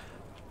anymore.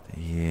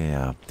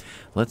 Yeah.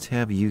 Let's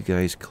have you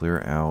guys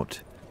clear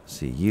out.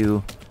 See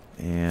you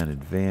and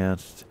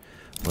advanced.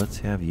 Let's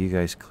have you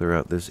guys clear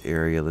out this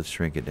area. Let's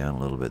shrink it down a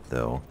little bit,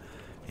 though.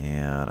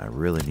 And I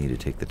really need to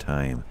take the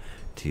time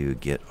to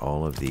get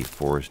all of the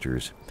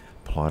foresters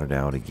plotted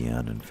out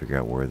again and figure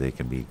out where they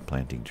can be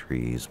planting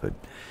trees. But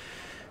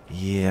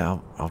yeah,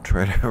 I'll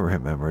try to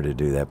remember to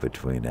do that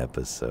between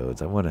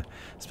episodes. I want to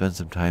spend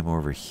some time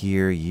over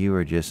here. You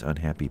are just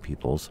unhappy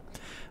peoples.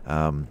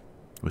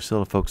 We still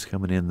have folks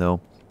coming in, though.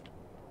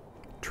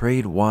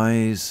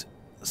 Trade-wise,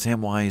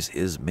 Samwise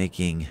is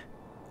making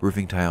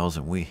roofing tiles,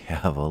 and we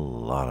have a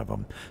lot of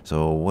them.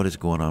 So what is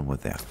going on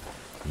with that?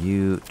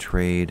 You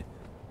trade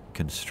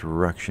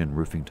construction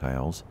roofing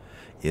tiles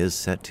is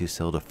set to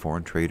sell to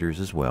foreign traders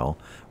as well.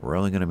 We're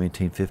only going to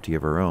maintain 50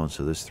 of our own,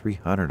 so there's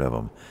 300 of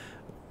them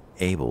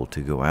able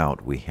to go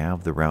out. We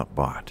have the route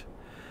bought.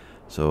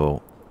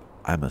 So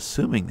I'm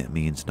assuming that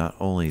means not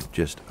only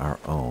just our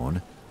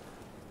own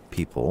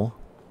people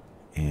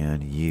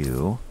and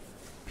you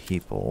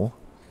people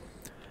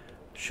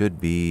should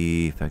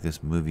be, in fact,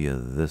 let's move you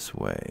this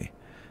way.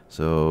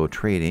 So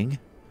trading,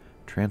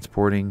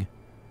 transporting,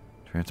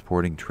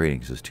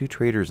 trading. So there's 2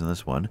 traders in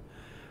this one.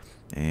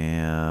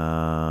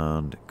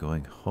 And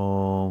going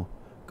home.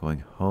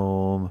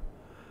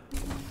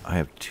 I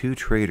have 2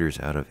 traders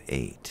out of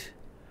 8.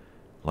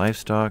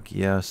 Livestock,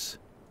 yes.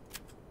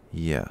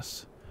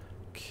 Yes.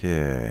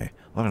 Okay.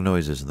 A lot of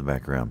noises in the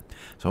background.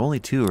 So only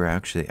 2 are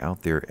actually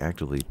out there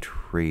actively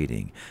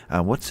trading.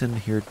 What's in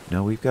here?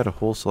 No, we've got a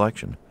whole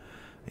selection.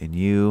 And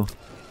you.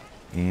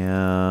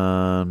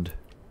 And...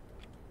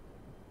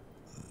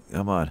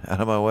 Come on, out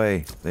of my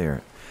way.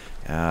 There.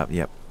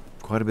 Yep.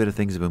 Quite a bit of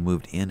things have been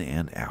moved in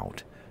and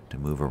out to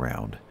move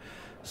around.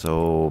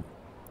 So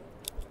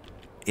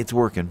it's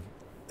working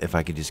if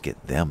I could just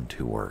get them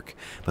to work.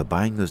 But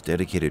buying those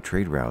dedicated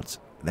trade routes,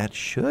 that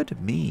should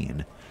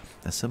mean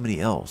that somebody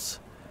else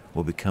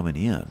will be coming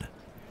in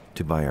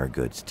to buy our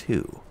goods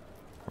too.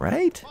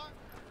 Right?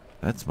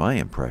 That's my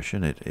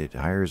impression. It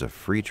hires a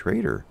free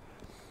trader.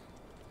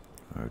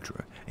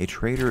 A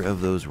trader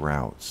of those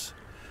routes.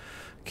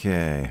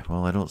 Okay,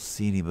 well, I don't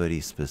see anybody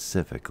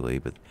specifically,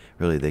 but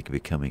really they could be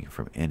coming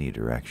from any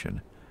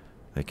direction.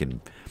 They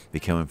can be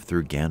coming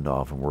through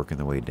Gandalf and working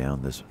their way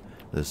down this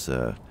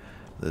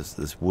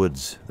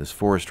woods, this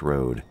forest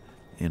road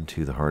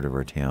into the heart of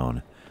our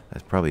town.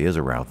 That probably is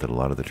a route that a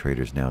lot of the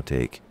traders now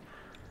take.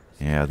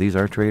 Yeah, these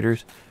are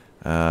traders.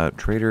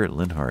 Trader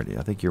Linhard,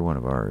 I think you're one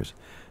of ours.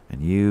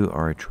 And you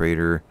are a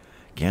trader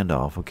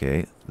Gandalf.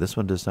 Okay, this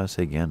one does not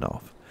say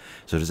Gandalf.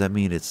 So does that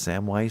mean it's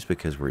Samwise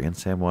because we're in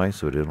Samwise,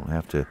 so they don't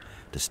have to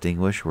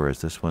distinguish,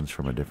 whereas this one's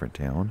from a different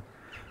town?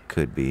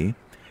 Could be.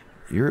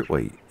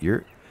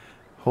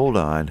 Hold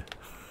on.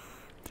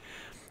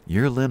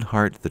 You're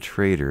Linhart the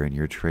trader, and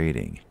you're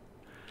trading.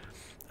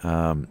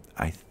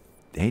 I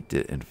hate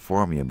to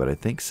inform you, but I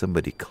think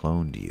somebody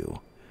cloned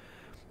you.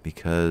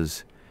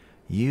 Because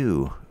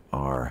you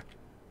are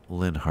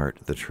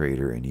Linhart the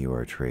trader, and you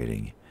are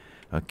trading.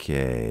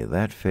 Okay,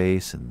 that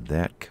face and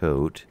that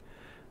coat...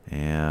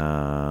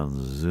 And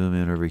zoom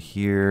in over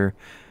here.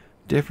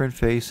 Different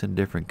face and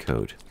different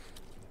coat.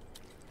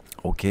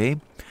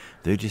 Okay.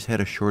 They just had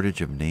a shortage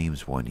of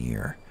names one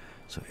year.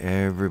 So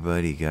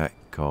everybody got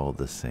called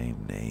the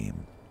same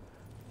name.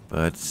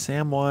 But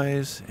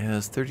Samwise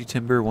has 30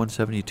 timber,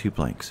 172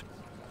 planks.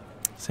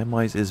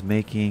 Samwise is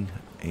making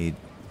a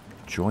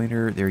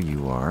joiner. There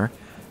you are.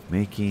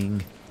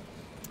 Making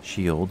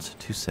shields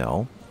to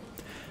sell.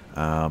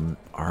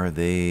 Are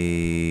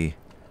they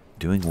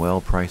doing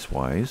well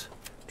price-wise?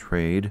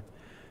 Trade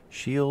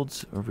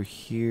shields over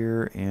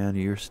here, and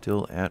you're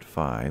still at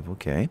 5.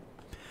 Okay,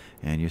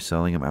 and you're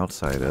selling them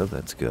outside of.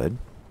 That's good.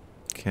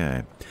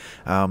 Okay,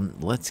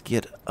 let's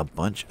get a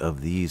bunch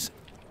of these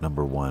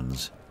number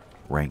 1s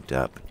ranked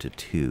up to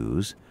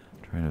 2s.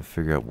 Trying to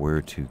figure out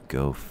where to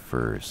go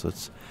first.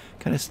 Let's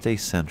kind of stay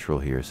central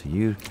here. So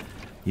you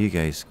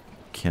guys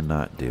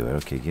cannot do it.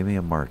 Okay, give me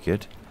a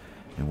market.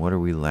 And what are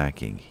we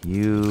lacking?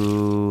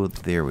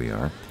 There we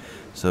are.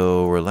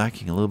 So we're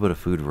lacking a little bit of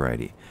food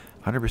variety.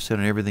 100%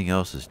 on everything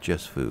else is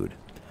just food.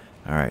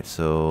 Alright,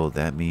 so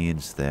that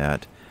means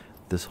that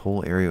this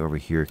whole area over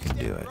here can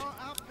do it.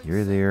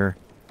 You're there.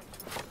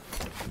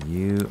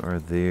 You are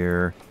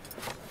there.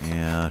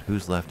 And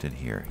who's left in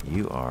here?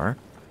 You are.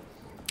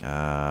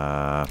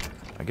 I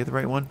get the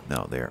right one?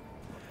 No, there.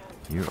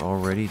 You're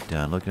already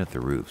done. Looking at the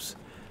roofs.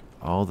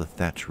 All the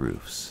thatch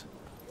roofs.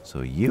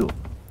 So you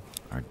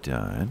are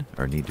done,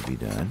 or need to be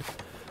done.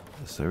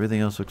 So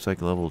everything else looks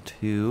like level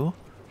 2.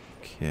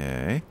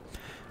 Okay.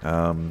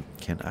 Can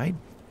I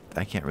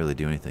can't really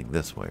do anything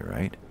this way,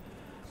 right?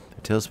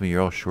 It tells me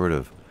you're all short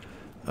of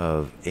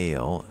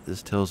ale.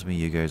 This tells me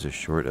you guys are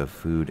short of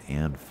food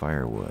and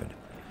firewood.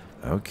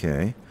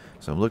 Okay.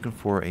 So I'm looking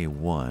for a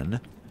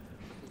 1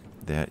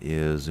 that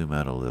is, zoom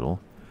out a little,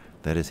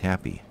 that is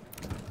happy.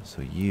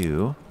 So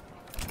you,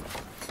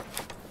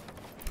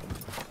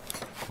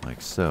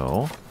 like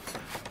so.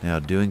 Now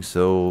doing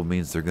so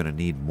means they're going to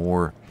need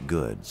more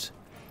goods.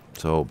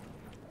 So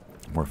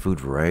more food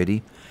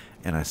variety.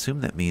 And I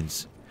assume that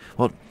means,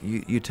 well,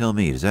 you tell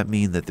me, does that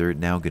mean that they're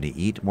now going to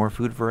eat more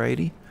food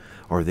variety?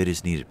 Or they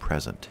just need it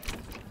present?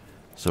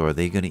 So are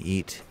they going to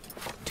eat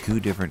 2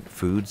 different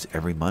foods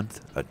every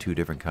month, 2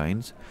 different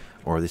kinds?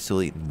 Or are they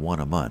still eating 1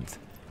 a month,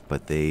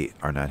 but they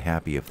are not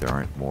happy if there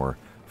aren't more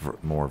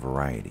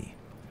variety?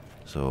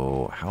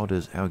 So how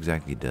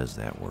exactly does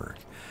that work?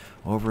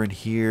 Over in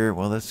here,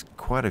 well, that's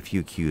quite a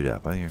few queued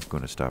up. I think I'm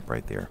going to stop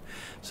right there.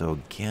 So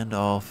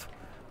Gandalf,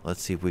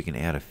 let's see if we can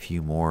add a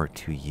few more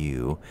to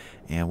you.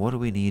 And what do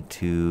we need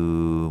to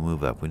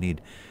move up? We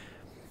need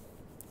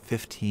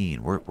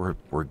 15.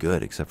 We're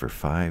good, except for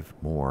 5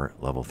 more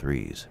level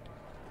 3s.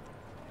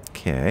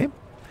 Okay,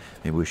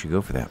 maybe we should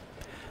go for that.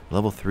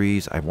 Level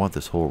 3s, I want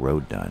this whole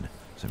road done.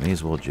 So I may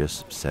as well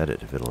just set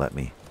it if it'll let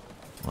me.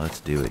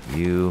 Let's do it.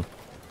 You.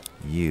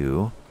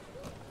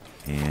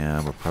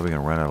 And we're probably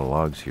going to run out of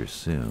logs here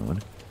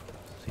soon.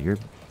 So you're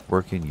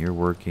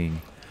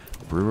working.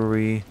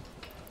 Brewery.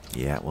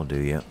 Yeah, we'll do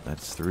you.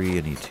 That's 3.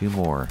 I need 2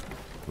 more.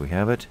 Do we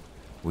have it?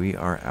 We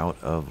are out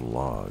of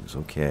logs.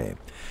 Okay.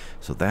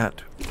 So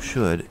that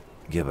should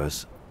give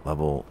us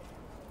our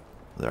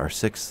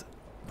 6th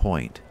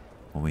point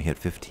when we hit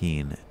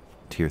 15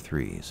 tier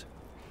 3s.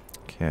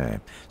 Okay.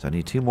 So I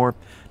need 2 more.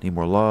 Need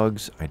more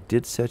logs. I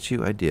did set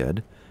you. I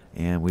did.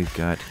 And we've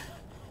got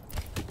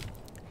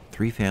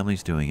 3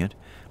 families doing it.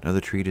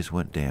 Another tree just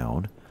went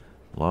down.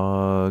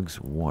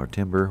 Logs, 1,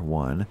 timber,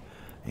 1.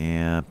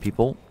 And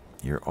people,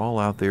 you're all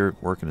out there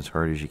working as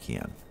hard as you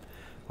can.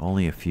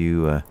 Only a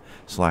few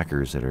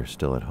slackers that are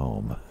still at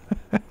home.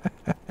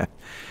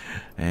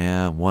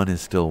 And 1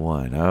 is still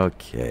 1.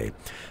 Okay.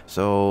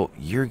 So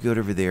you're good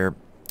over there.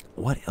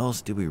 What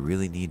else do we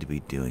really need to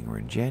be doing? We're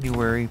in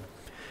January.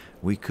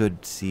 We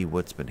could see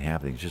what's been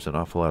happening. It's just an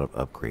awful lot of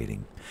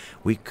upgrading.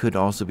 We could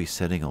also be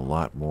setting a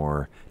lot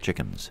more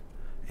chickens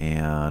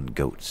and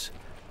goats.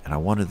 And I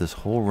wanted this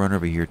whole run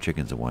over here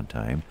chickens at one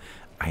time.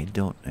 I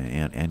don't,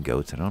 and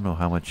goats. I don't know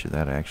how much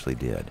that I actually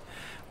did.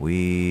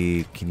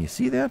 Can you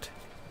see that?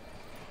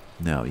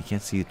 No, you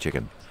can't see the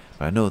chicken.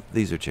 But I know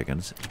these are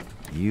chickens.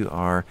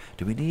 Do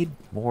we need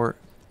more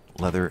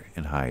leather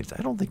and hides?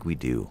 I don't think we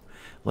do.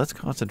 Let's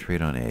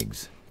concentrate on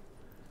eggs.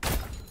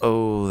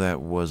 Oh, that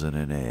wasn't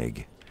an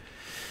egg.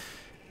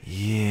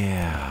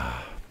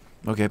 Yeah.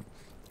 Okay.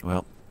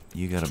 Well,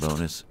 you got a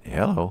bonus.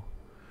 Hello.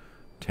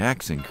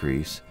 Tax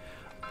increase.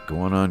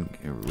 Going on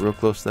real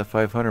close to that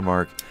 500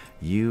 mark.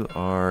 You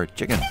are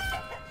chicken.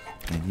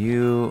 And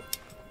you...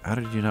 How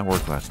did you not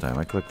work last time?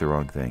 I clicked the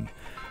wrong thing.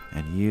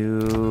 And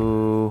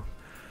you...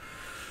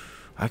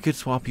 I could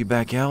swap you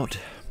back out.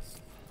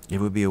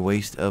 It would be a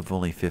waste of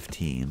only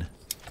 15.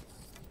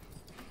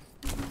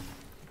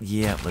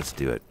 Yeah, let's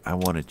do it. I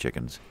wanted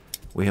chickens.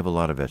 We have a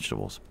lot of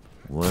vegetables.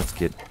 Let's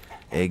get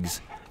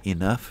eggs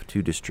enough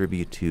to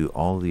distribute to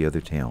all the other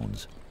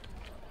towns.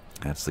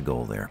 That's the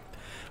goal there.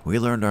 We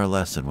learned our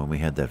lesson when we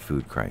had that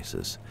food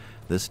crisis.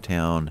 This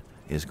town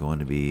is going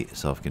to be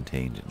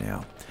self-contained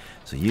now.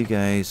 So you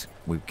guys,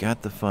 we've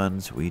got the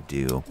funds. We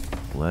do.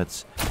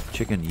 Let's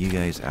chicken you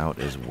guys out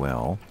as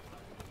well.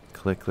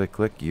 Click, click,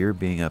 click. You're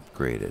being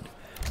upgraded.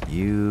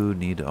 You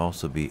need to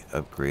also be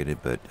upgraded,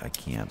 but I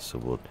can't. So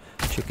we'll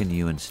chicken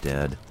you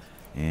instead.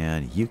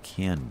 And you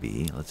can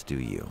be. Let's do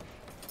you.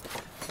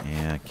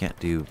 And I can't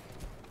do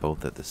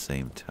both at the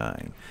same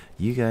time.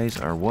 You guys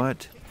are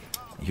what?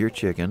 You're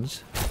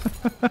chickens.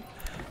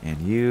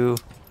 And you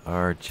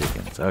are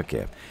chickens.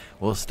 Okay.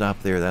 We'll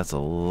stop there. That's a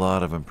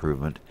lot of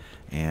improvement.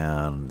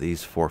 And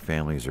these 4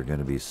 families are going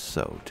to be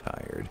so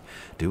tired.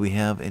 Do we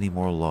have any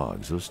more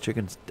logs? Those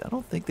chickens, I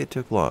don't think they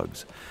took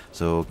logs.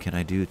 So can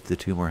I do the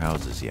 2 more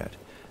houses yet?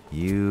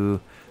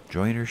 You,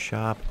 joiner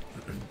shop,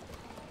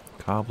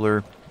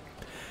 cobbler.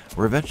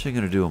 We're eventually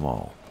going to do them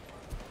all.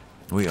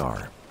 We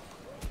are.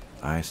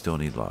 I still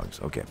need logs.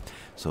 Okay.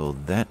 So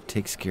that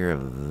takes care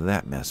of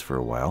that mess for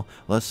a while.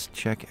 Let's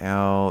check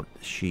out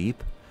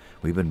sheep.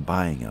 We've been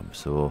buying them.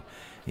 So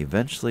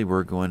eventually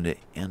we're going to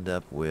end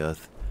up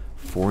with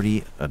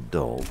 40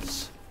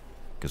 adults.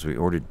 Because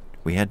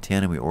we had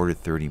 10 and we ordered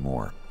 30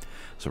 more.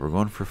 So we're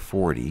going for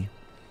 40.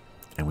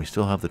 And we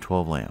still have the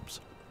 12 lambs.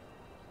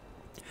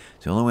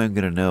 So the only way I'm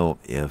going to know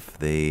if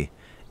they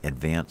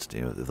advanced,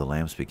 if the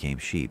lambs became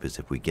sheep, is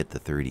if we get the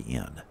 30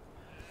 in.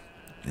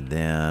 And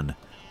then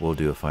we'll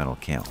do a final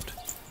count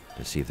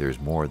to see if there's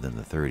more than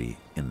the 30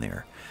 in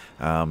there.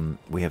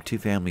 We have 2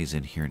 families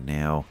in here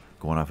now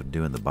going off and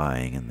doing the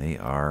buying, and they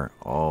are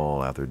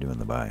all out there doing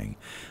the buying.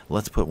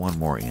 Let's put one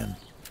more in.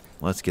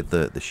 Let's get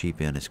the sheep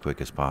in as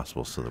quick as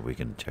possible so that we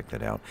can check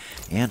that out.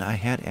 And I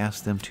had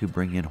asked them to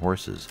bring in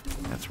horses.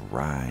 That's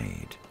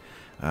right.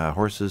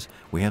 Horses,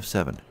 we have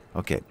 7.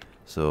 Okay,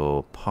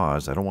 so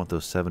pause. I don't want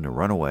those 7 to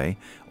run away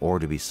or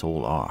to be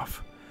sold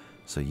off.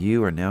 So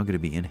you are now going to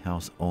be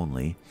in-house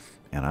only,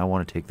 and I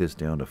want to take this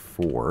down to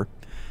 4.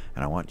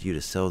 And I want you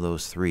to sell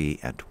those 3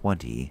 at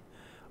 20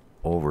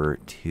 over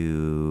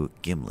to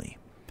Gimli.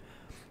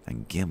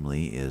 And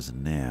Gimli is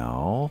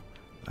now,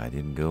 I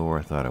didn't go where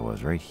I thought I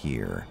was, right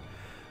here.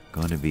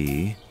 Going to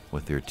be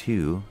with their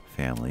 2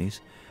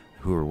 families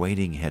who are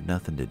waiting, had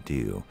nothing to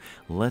do.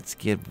 Let's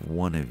give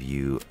one of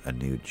you a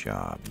new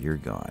job. You're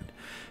gone.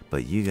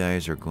 But you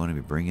guys are going to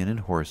be bringing in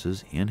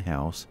horses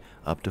in-house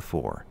up to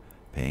 4,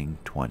 paying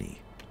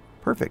 20.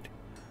 Perfect.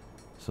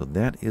 So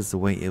that is the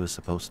way it was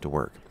supposed to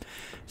work.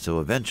 So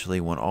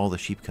eventually, when all the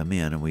sheep come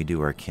in and we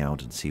do our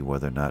count and see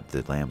whether or not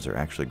the lambs are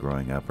actually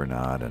growing up or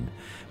not and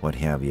what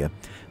have you,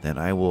 then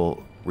I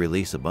will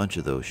release a bunch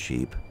of those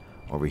sheep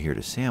over here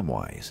to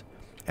Samwise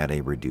at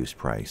a reduced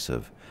price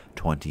of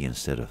 20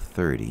 instead of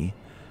 30,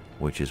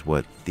 which is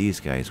what these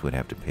guys would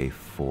have to pay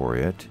for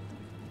it.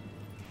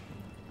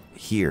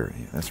 Here,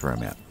 that's where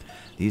I'm at.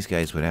 These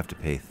guys would have to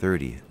pay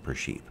 30 per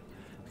sheep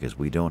because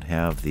we don't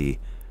have the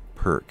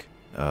perk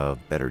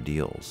of better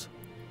deals.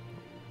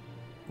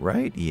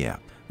 Right? Yeah.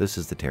 This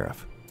is the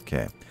tariff.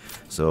 Okay.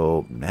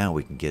 So now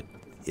we can get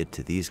it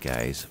to these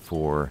guys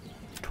for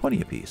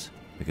 20 apiece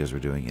because we're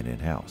doing it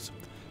in-house.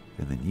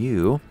 And then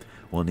you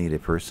will need a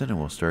person, and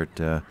we'll start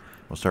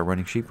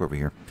running sheep over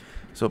here.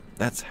 So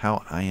that's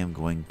how I am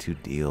going to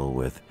deal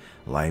with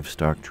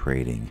livestock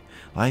trading.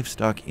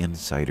 Livestock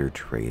insider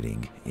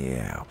trading.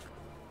 Yeah.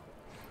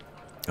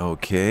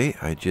 Okay,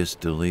 I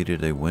just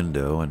deleted a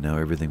window and now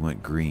everything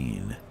went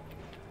green.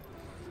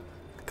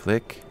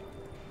 Click.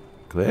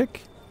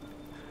 Click.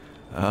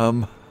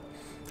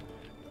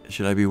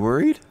 Should I be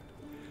worried?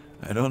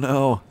 I don't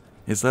know.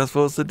 It's not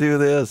supposed to do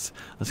this.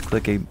 Let's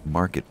click a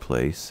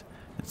marketplace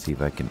and see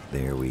if I can...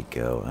 There we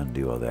go.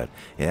 Undo all that.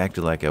 It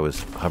acted like I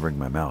was hovering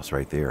my mouse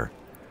right there.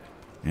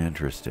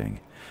 Interesting.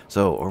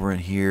 So over in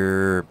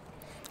here,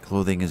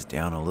 clothing is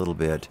down a little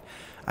bit.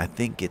 I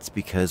think it's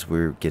because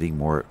we're getting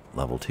more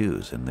level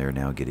 2s and they're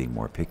now getting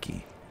more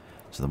picky.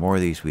 So the more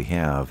of these we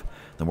have,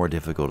 the more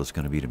difficult it's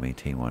going to be to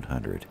maintain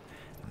 100.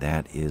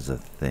 That is a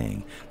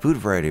thing. Food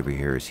variety over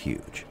here is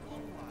huge.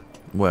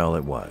 Well,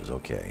 it was.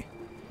 Okay.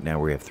 Now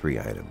we have 3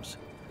 items.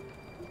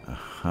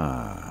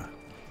 Aha.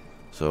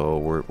 So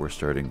we're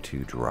starting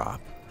to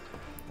drop.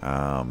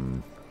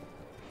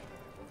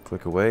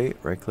 Click away.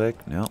 Right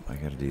click. No, I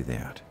got to do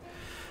that.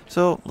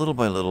 So little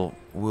by little,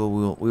 we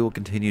will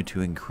continue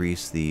to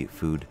increase the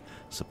food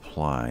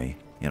supply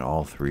in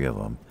all 3 of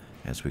them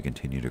as we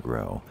continue to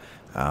grow.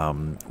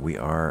 We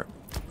are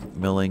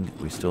milling.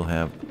 We still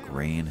have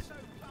grain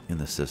in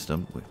the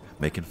system. We're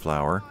making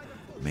flour,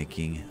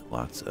 making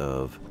lots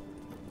of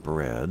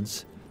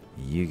breads.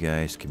 You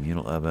guys,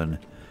 communal oven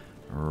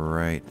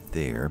right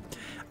there.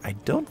 I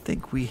don't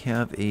think we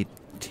have a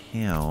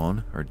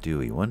town, or do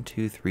we? 1,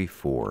 2, 3,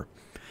 4.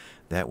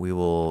 That we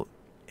will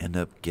end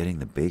up getting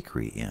the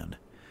bakery in.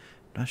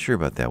 Not sure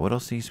about that. What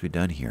else needs to be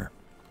done here?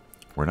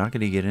 We're not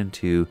going to get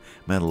into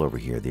metal over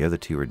here. The other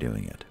 2 are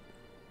doing it.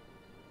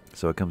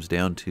 So it comes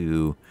down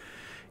to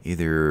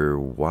either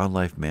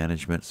wildlife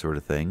management sort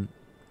of thing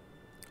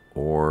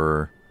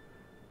or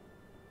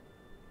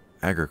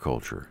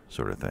agriculture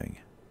sort of thing.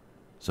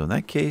 So in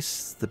that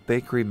case, the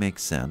bakery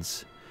makes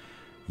sense.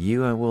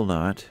 You, I will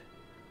not.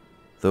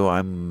 Though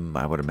I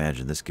would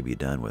imagine this could be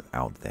done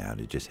without that.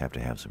 You just have to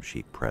have some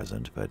sheep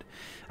present, but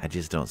I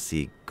just don't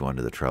see going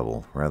to the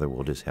trouble. Rather,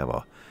 we'll just have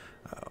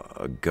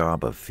a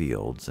gob of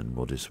fields, and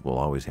we'll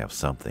always have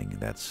something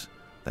that's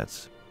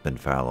been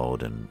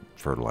fallowed and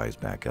fertilized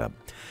back up.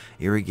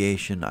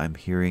 Irrigation, I'm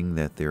hearing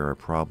that there are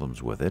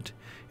problems with it,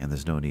 and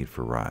there's no need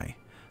for rye.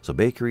 So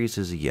bakeries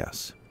is a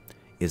yes.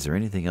 Is there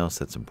anything else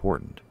that's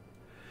important?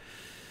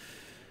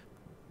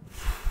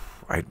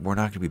 We're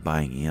not going to be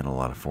buying in a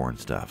lot of foreign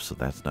stuff, so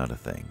that's not a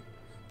thing.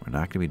 We're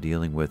not going to be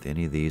dealing with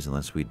any of these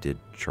unless we did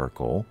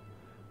charcoal.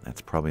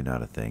 That's probably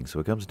not a thing. So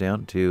it comes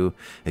down to,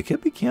 it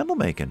could be candle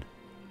making.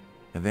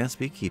 Advanced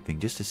beekeeping,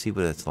 just to see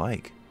what it's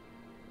like.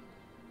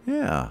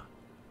 Yeah.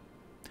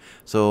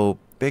 So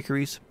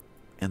bakeries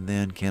and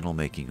then candle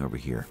making over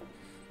here.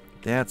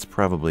 That's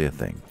probably a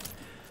thing.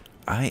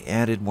 I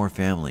added more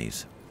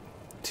families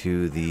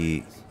to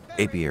the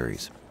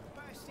apiaries.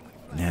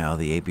 Now,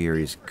 the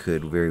apiaries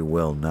could very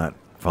well not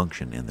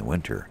function in the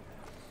winter.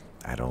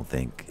 I don't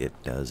think it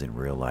does in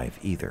real life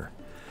either.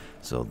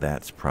 So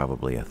that's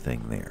probably a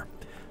thing there.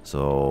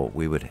 So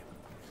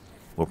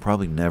we'll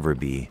probably never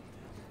be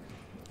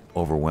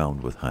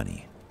overwhelmed with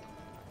honey.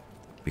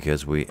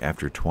 Because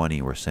after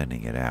 20, we're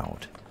sending it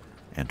out.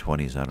 And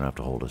 20 is not enough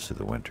to hold us through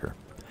the winter.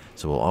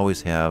 So we'll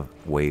always have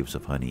waves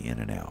of honey in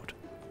and out.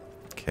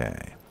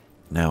 Okay.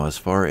 Now, as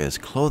far as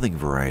clothing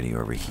variety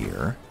over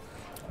here,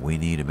 we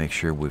need to make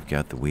sure we've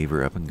got the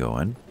weaver up and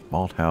going.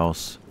 Malt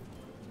house,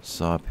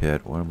 saw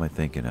pit. What am I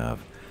thinking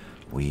of?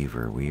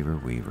 Weaver, weaver,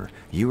 weaver.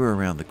 You were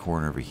around the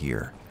corner over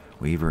here.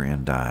 Weaver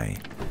and dye.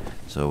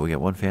 So we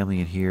got one family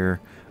in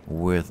here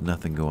with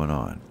nothing going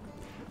on.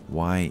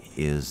 Why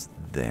is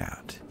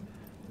that?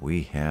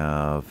 We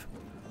have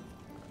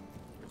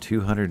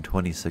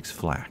 226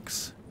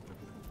 flax.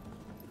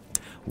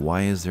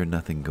 Why is there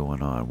nothing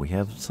going on? We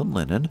have some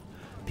linen.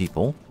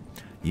 People,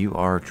 you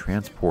are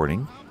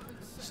transporting.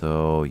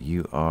 So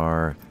you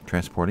are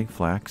transporting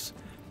flax.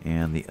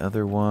 And the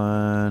other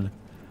one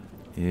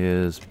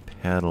is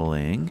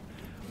peddling.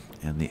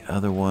 And the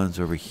other one's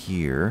over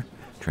here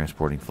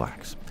transporting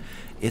flax.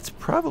 It's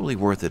probably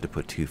worth it to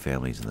put 2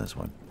 families in this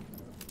one.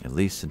 At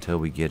least until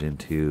we get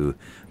into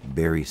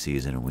berry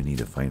season and we need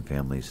to find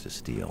families to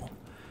steal.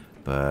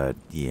 But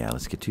yeah,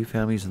 let's get 2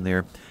 families in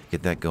there,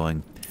 get that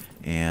going.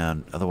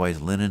 And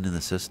otherwise, linen in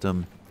the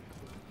system,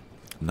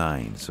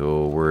 9.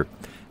 So we're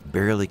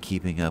barely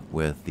keeping up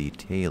with the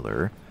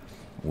tailor,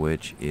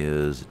 which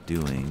is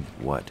doing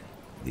what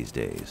these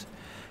days?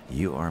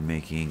 You are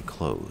making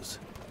clothes.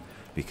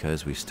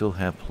 Because we still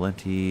have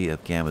plenty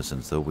of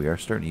Gambesons, though we are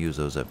starting to use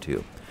those up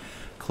too.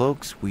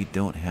 Cloaks, we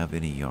don't have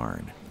any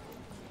yarn.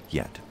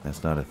 Yet.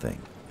 That's not a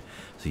thing.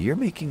 So you're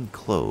making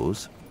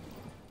clothes,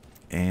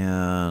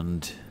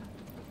 and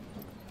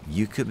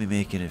you could be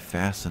making it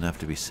fast enough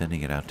to be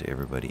sending it out to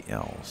everybody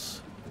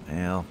else.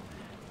 Well,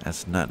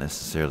 that's not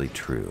necessarily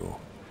true.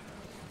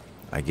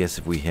 I guess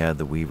if we had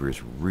the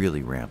weavers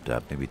really ramped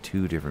up, maybe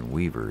 2 different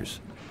weavers.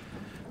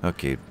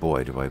 Okay,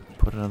 boy, do I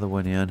put another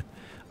one in?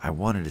 I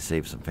wanted to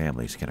save some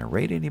families. Can I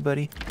raid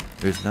anybody?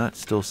 There's not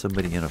still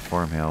somebody in a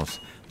farmhouse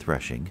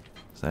threshing,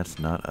 so that's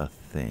not a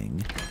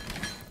thing.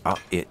 Oh,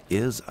 it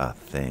is a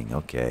thing.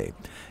 Okay.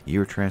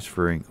 You're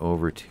transferring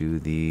over to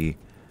the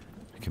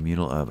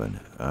communal oven.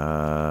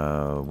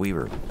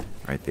 Weaver.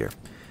 Right there.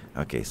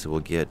 Okay, so we'll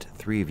get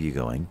 3 of you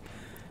going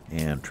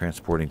and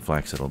transporting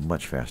flax at a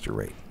much faster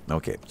rate.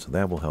 Okay, so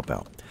that will help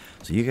out.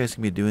 So you guys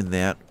can be doing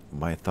that.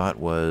 My thought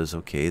was,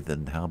 okay,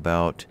 then how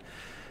about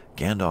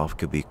Gandalf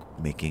could be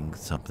making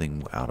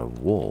something out of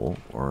wool,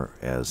 or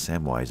as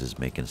Samwise is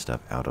making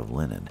stuff out of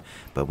linen.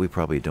 But we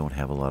probably don't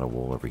have a lot of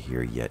wool over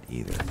here yet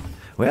either.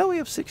 Well, we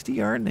have 60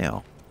 yarn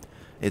now.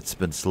 It's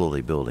been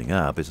slowly building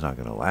up. It's not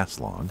going to last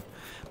long.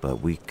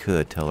 But we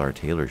could tell our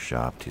tailor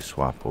shop to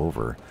swap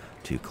over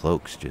to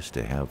cloaks just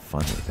to have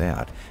fun with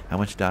that. How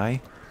much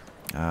dye?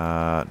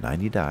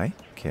 90 dye.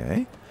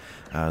 Okay.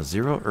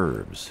 0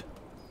 herbs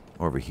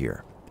over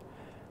here.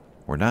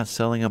 We're not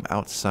selling them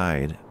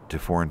outside to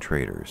foreign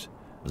traders.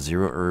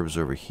 0 herbs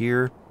over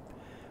here,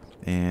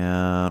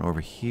 and over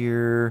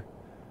here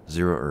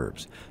 0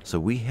 herbs. So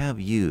we have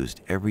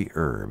used every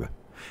herb.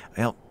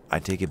 Well, I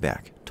take it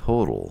back.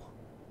 Total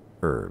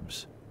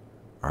herbs.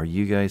 Are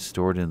you guys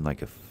stored in like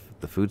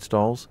the food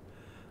stalls?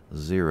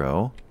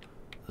 0,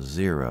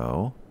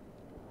 0,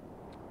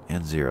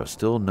 and 0.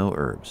 Still no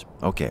herbs.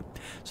 Okay,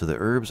 so the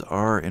herbs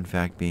are in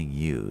fact being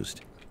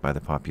used by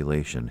the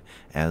population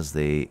as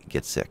they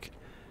get sick.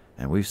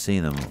 And we've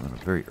seen them in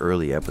a very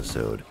early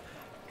episode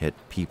hit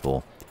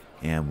people,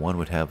 and one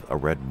would have a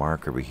red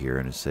mark over here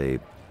and say,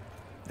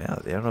 yeah,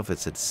 I don't know if it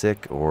said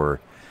sick or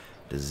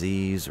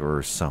disease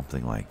or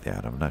something like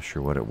that. I'm not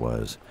sure what it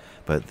was,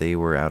 but they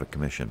were out of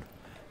commission.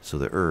 So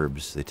the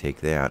herbs, they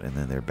take that and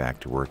then they're back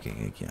to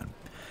working again.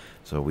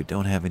 So we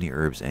don't have any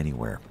herbs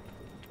anywhere,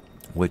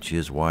 which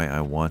is why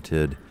I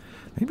wanted,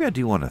 maybe I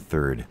do want a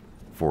 3rd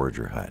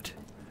forager hut.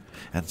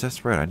 And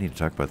that's right, I need to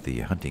talk about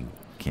the hunting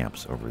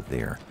camps over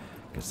there,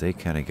 because they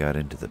kind of got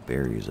into the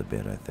berries a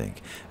bit, I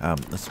think.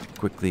 Let's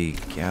quickly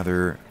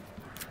gather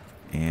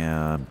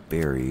and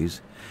berries.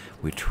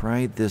 We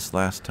tried this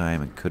last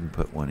time and couldn't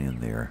put one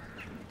in there.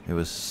 It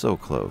was so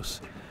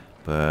close.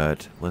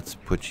 But let's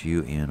put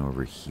you in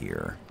over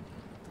here.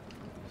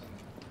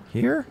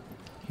 Here?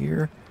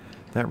 Here?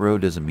 That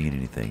road doesn't mean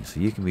anything,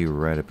 so you can be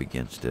right up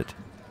against it.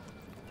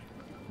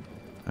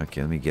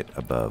 Okay, let me get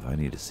above. I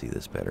need to see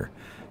this better.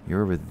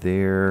 You're over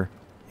there.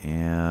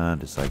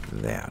 And it's like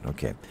that.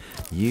 Okay.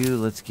 You,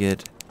 let's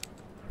get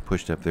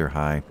pushed up there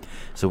high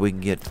so we can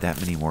get that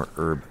many more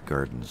herb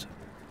gardens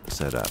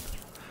set up.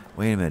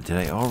 Wait a minute. Did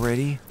I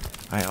already?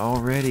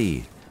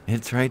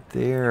 It's right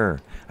there.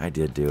 I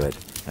did do it.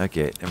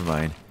 Okay. Never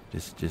mind.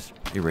 Just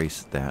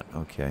erase that.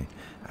 Okay.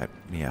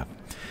 Yeah.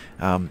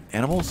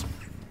 Animals?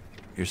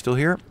 You're still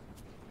here?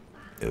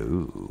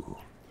 Ooh.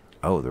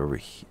 Oh, they're over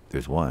here.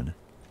 There's one.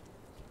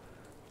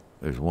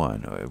 There's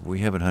one. We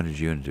haven't hunted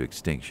you into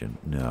extinction.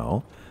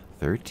 No.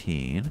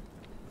 13.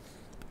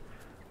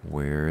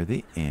 Where are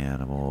the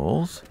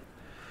animals?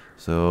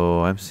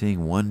 So I'm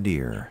seeing 1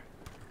 deer.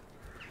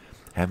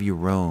 Have you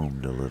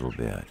roamed a little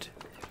bit?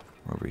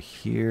 Over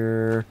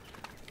here.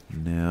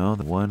 No,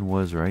 the one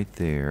was right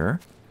there.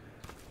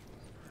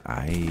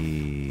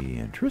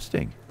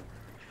 Interesting.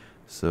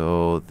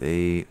 So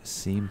they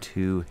seem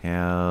to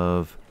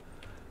have...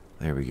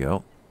 There we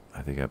go.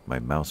 I think my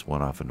mouse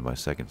went off into my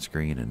second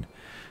screen and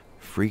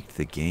freaked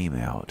the game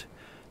out.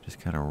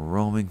 Just kind of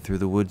roaming through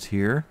the woods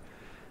here.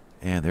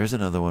 And there's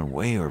another one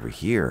way over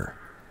here.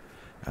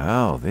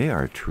 Oh, they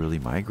are truly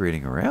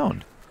migrating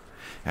around.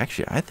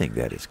 Actually, I think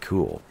that is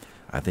cool.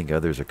 I think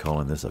others are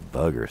calling this a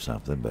bug or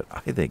something, but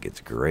I think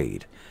it's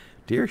great.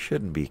 Deer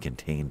shouldn't be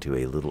contained to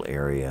a little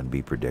area and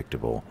be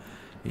predictable.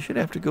 You should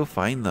have to go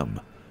find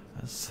them.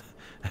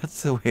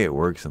 That's the way it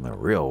works in the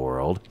real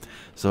world.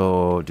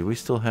 So, do we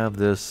still have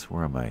this?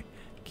 Where am I?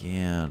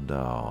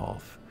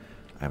 Gandalf.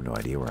 I have no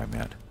idea where I'm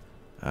at.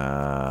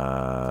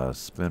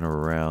 Spin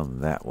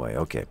around that way.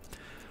 Okay.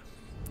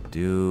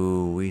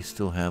 Do we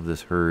still have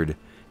this herd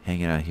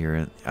hanging out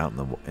here out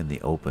in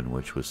the open,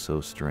 which was so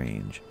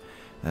strange?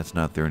 That's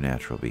not their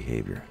natural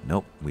behavior.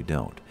 Nope, we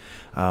don't.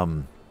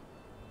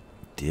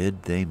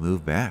 Did they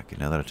move back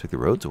now that I took the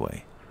roads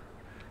away?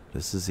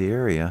 This is the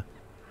area,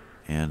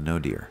 and no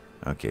deer.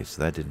 Okay,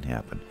 so that didn't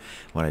happen.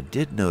 What I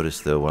did notice,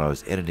 though, when I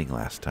was editing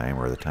last time,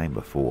 or the time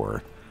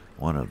before,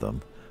 one of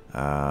them,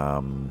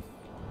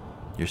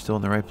 you're still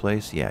in the right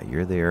place? Yeah,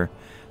 you're there.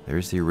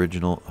 There's the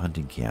original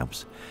hunting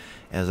camps.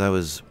 As I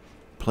was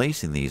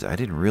placing these, I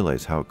didn't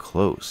realize how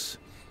close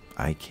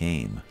I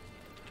came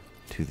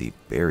to the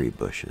berry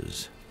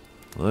bushes.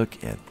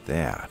 Look at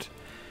that.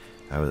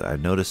 I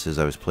noticed as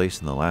I was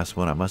placing the last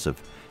one, I must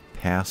have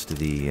passed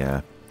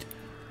the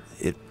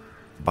it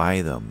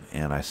by them,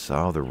 and I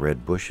saw the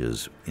red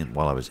bushes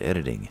while I was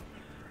editing,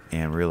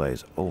 and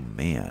realized, oh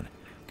man,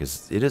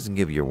 because it doesn't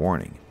give you a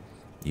warning.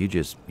 You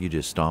just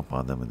stomp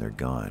on them and they're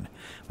gone.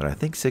 But I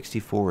think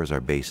 64 is our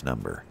base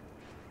number,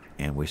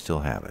 and we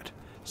still have it.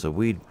 So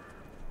we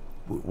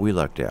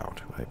lucked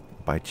out.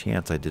 By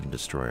chance, I didn't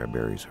destroy our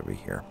berries over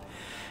here.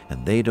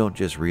 And they don't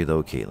just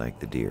relocate like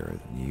the deer.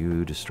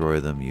 You destroy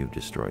them, you've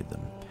destroyed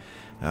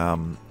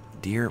them.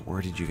 Deer,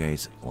 where did you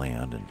guys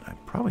land? And I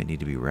probably need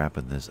to be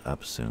wrapping this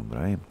up soon, but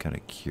I am kind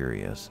of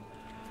curious.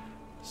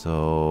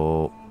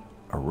 So,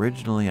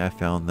 originally I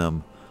found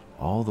them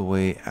all the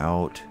way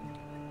out.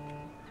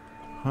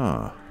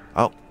 Huh.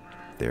 Oh,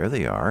 there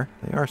they are.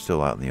 They are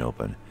still out in the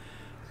open.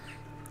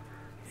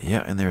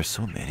 Yeah, and there's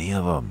so many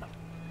of them.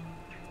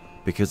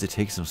 Because it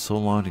takes them so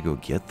long to go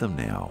get them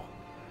now.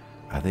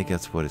 I think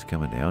that's what it's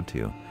coming down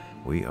to.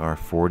 We are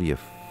 40 of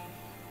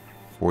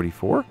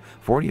 44?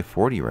 40 of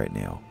 40 right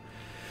now.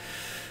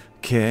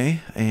 Okay,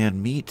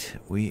 and meat,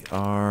 we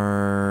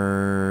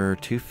are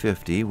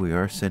 250. We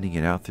are sending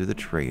it out through the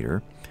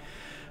trader.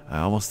 I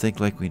almost think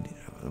like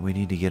we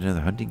need to get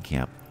another hunting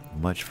camp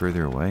much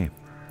further away.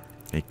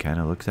 It kind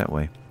of looks that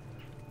way.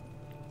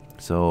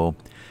 So,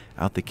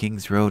 out the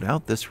King's Road,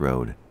 out this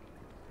road.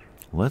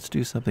 Let's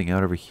do something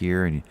out over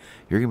here, and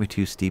you're going to be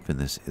too steep in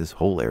this. This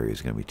whole area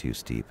is going to be too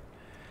steep.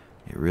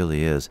 It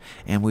really is.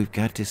 And we've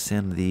got to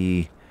send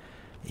the...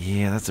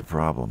 Yeah, that's a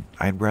problem.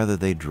 I'd rather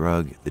they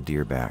drug the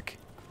deer back.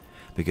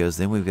 Because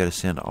then we've got to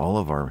send all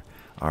of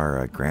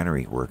our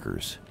granary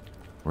workers.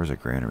 Where's our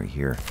granary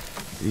here?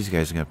 These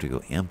guys are going to have to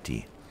go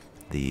empty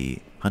the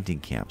hunting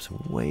camps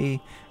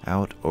way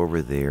out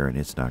over there, and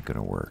it's not going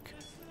to work.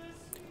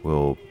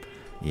 Well,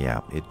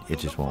 yeah, it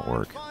just won't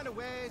work.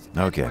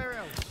 Okay,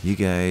 you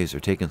guys are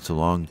taking so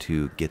long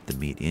to get the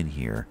meat in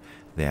here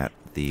that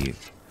the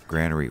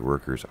granary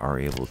workers are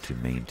able to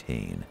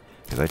maintain.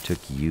 Because I took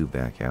you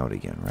back out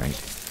again,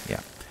 right?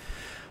 Yeah.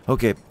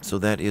 Okay, so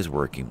that is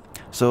working.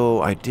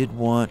 So I did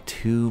want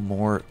 2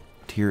 more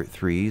tier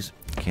 3s.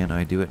 Can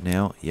I do it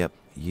now? Yep,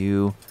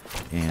 you,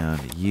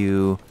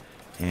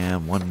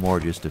 and 1 more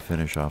just to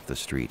finish off the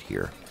street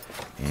here.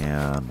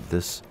 And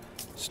this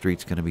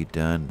street's going to be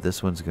done.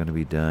 This one's going to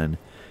be done.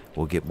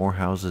 We'll get more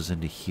houses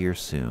into here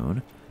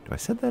soon. Do I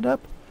set that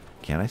up?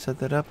 Can I set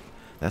that up?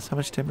 That's how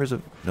much timber's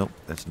of... Nope,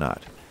 that's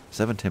not.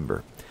 7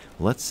 timber.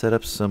 Let's set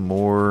up some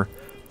more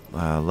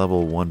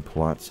level 1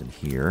 plots in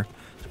here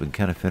so we can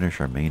kind of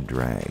finish our main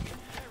drag.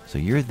 So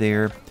you're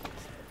there.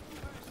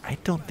 I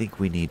don't think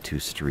we need 2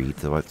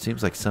 streets, though it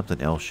seems like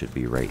something else should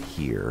be right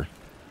here.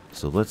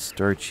 So let's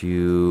start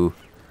you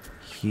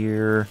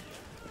here.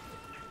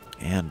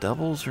 And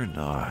doubles or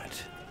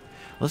not?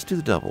 Let's do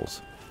the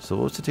doubles. So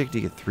what's it take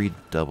to get 3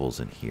 doubles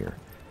in here?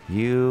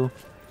 You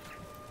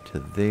to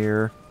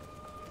there.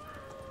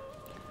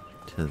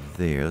 To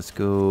there. Let's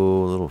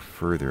go a little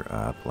further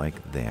up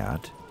like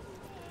that.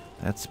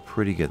 That's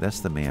pretty good. That's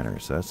the manor.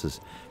 So that's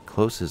as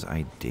close as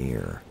I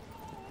dare.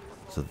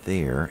 So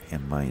there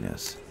and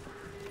minus.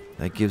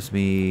 That gives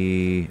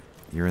me...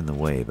 You're in the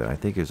way, but I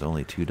think there's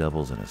only 2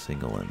 doubles and a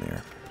single in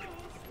there.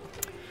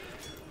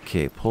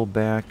 Okay, pull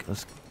back.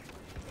 Let's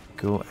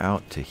go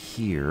out to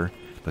here.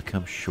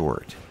 Become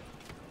short.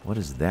 What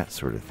is that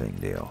sort of thing,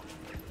 Dale?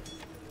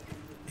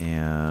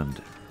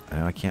 And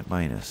I can't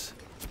minus.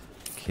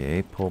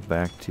 Okay, pull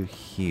back to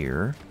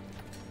here.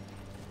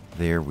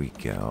 There we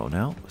go.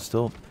 No,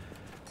 still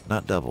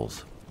not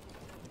doubles.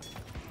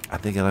 I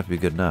think that'll have to be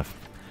good enough.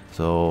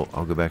 So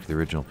I'll go back to the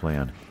original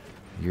plan.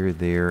 You're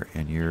there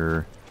and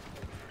you're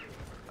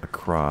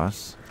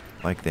across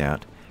like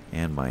that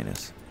and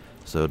minus.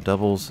 So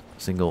doubles,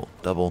 single,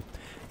 double,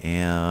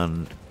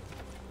 and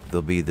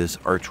there'll be this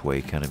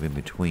archway kind of in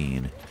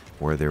between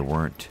where there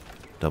weren't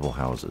double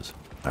houses.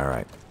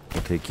 Alright,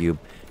 we'll take you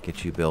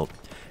get you built.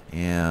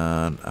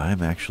 And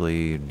I'm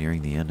actually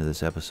nearing the end of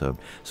this episode.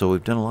 So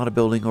we've done a lot of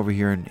building over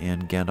here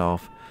in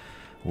Gandalf.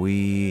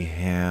 We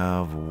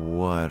have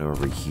what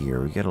over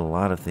here? We got a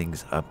lot of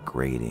things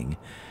upgrading.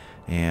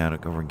 And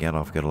over in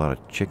Gandalf, we got a lot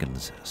of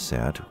chickens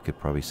set. We could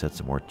probably set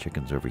some more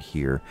chickens over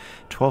here.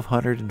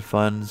 1,200 in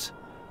funds.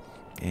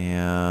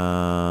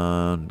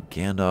 And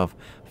Gandalf,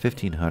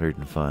 1,500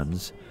 in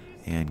funds.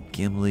 And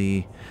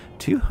Gimli,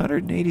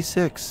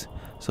 286.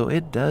 So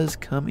it does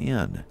come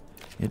in.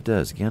 It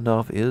does.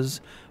 Gandalf is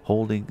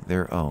holding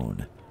their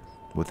own.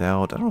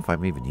 Without, I don't know if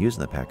I'm even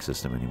using the pack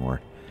system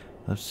anymore.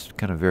 Let's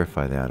kind of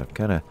verify that.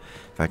 In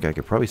fact, I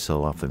could probably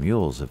sell off the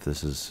mules if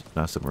this is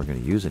not something we're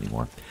going to use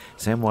anymore.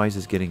 Samwise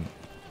is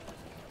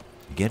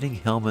getting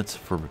helmets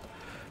for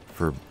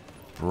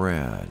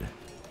bread.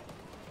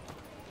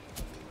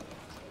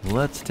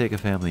 Let's take a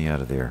family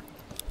out of there.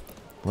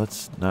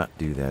 Let's not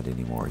do that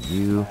anymore.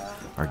 You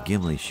are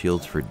Gimli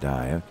shields for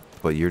dye,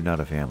 but you're not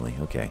a family.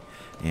 Okay.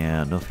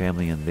 And no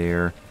family in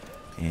there.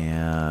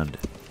 And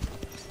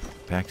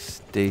pack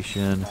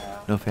station.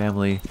 No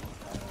family.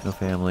 No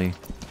family.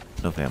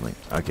 No family.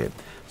 Okay,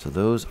 so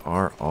those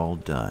are all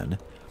done.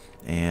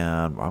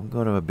 And I'm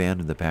going to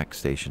abandon the pack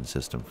station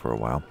system for a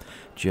while.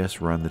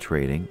 Just run the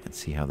trading and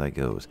see how that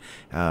goes.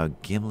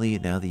 Gimli,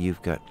 now that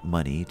you've got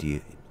money,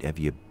 have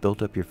you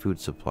built up your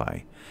food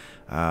supply?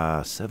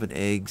 7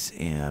 eggs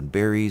and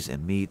berries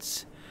and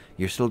meats.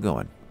 You're still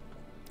going.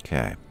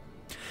 Okay.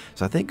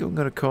 So I think I'm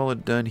going to call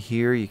it done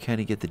here. You kind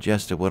of get the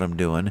gist of what I'm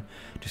doing.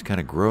 Just kind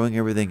of growing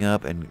everything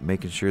up and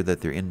making sure that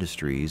their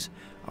industries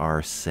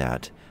are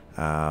set.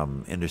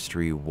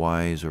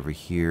 Industry-wise over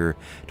here,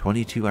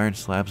 22 iron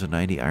slabs and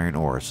 90 iron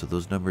ore. So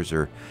those numbers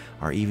are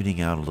evening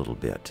out a little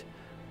bit.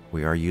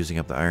 We are using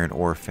up the iron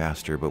ore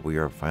faster, but we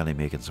are finally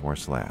making some more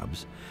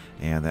slabs.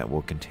 And that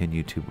will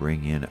continue to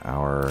bring in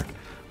our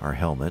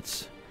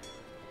helmets.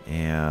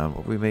 And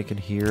what are we making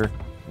here?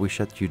 We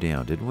shut you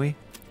down, didn't we?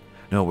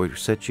 No, we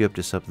set you up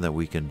to something that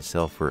we can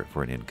sell for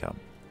an income.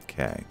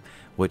 Okay.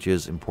 Which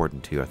is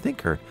important too. I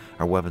think our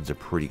weapons are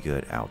pretty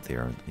good out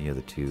there in the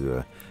other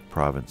two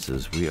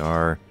provinces. We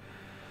are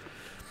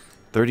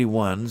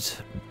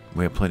 31s.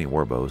 We have plenty of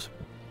war bows.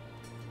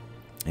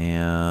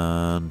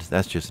 And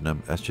that's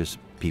just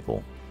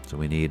people. So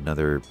we need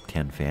another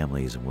 10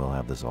 families and we'll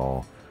have this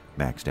all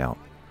maxed out.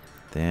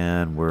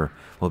 Then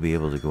we'll be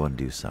able to go and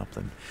do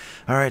something.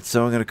 Alright,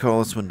 so I'm going to call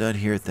this one done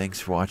here. Thanks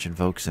for watching,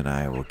 folks, and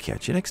I will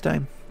catch you next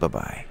time.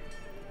 Bye-bye.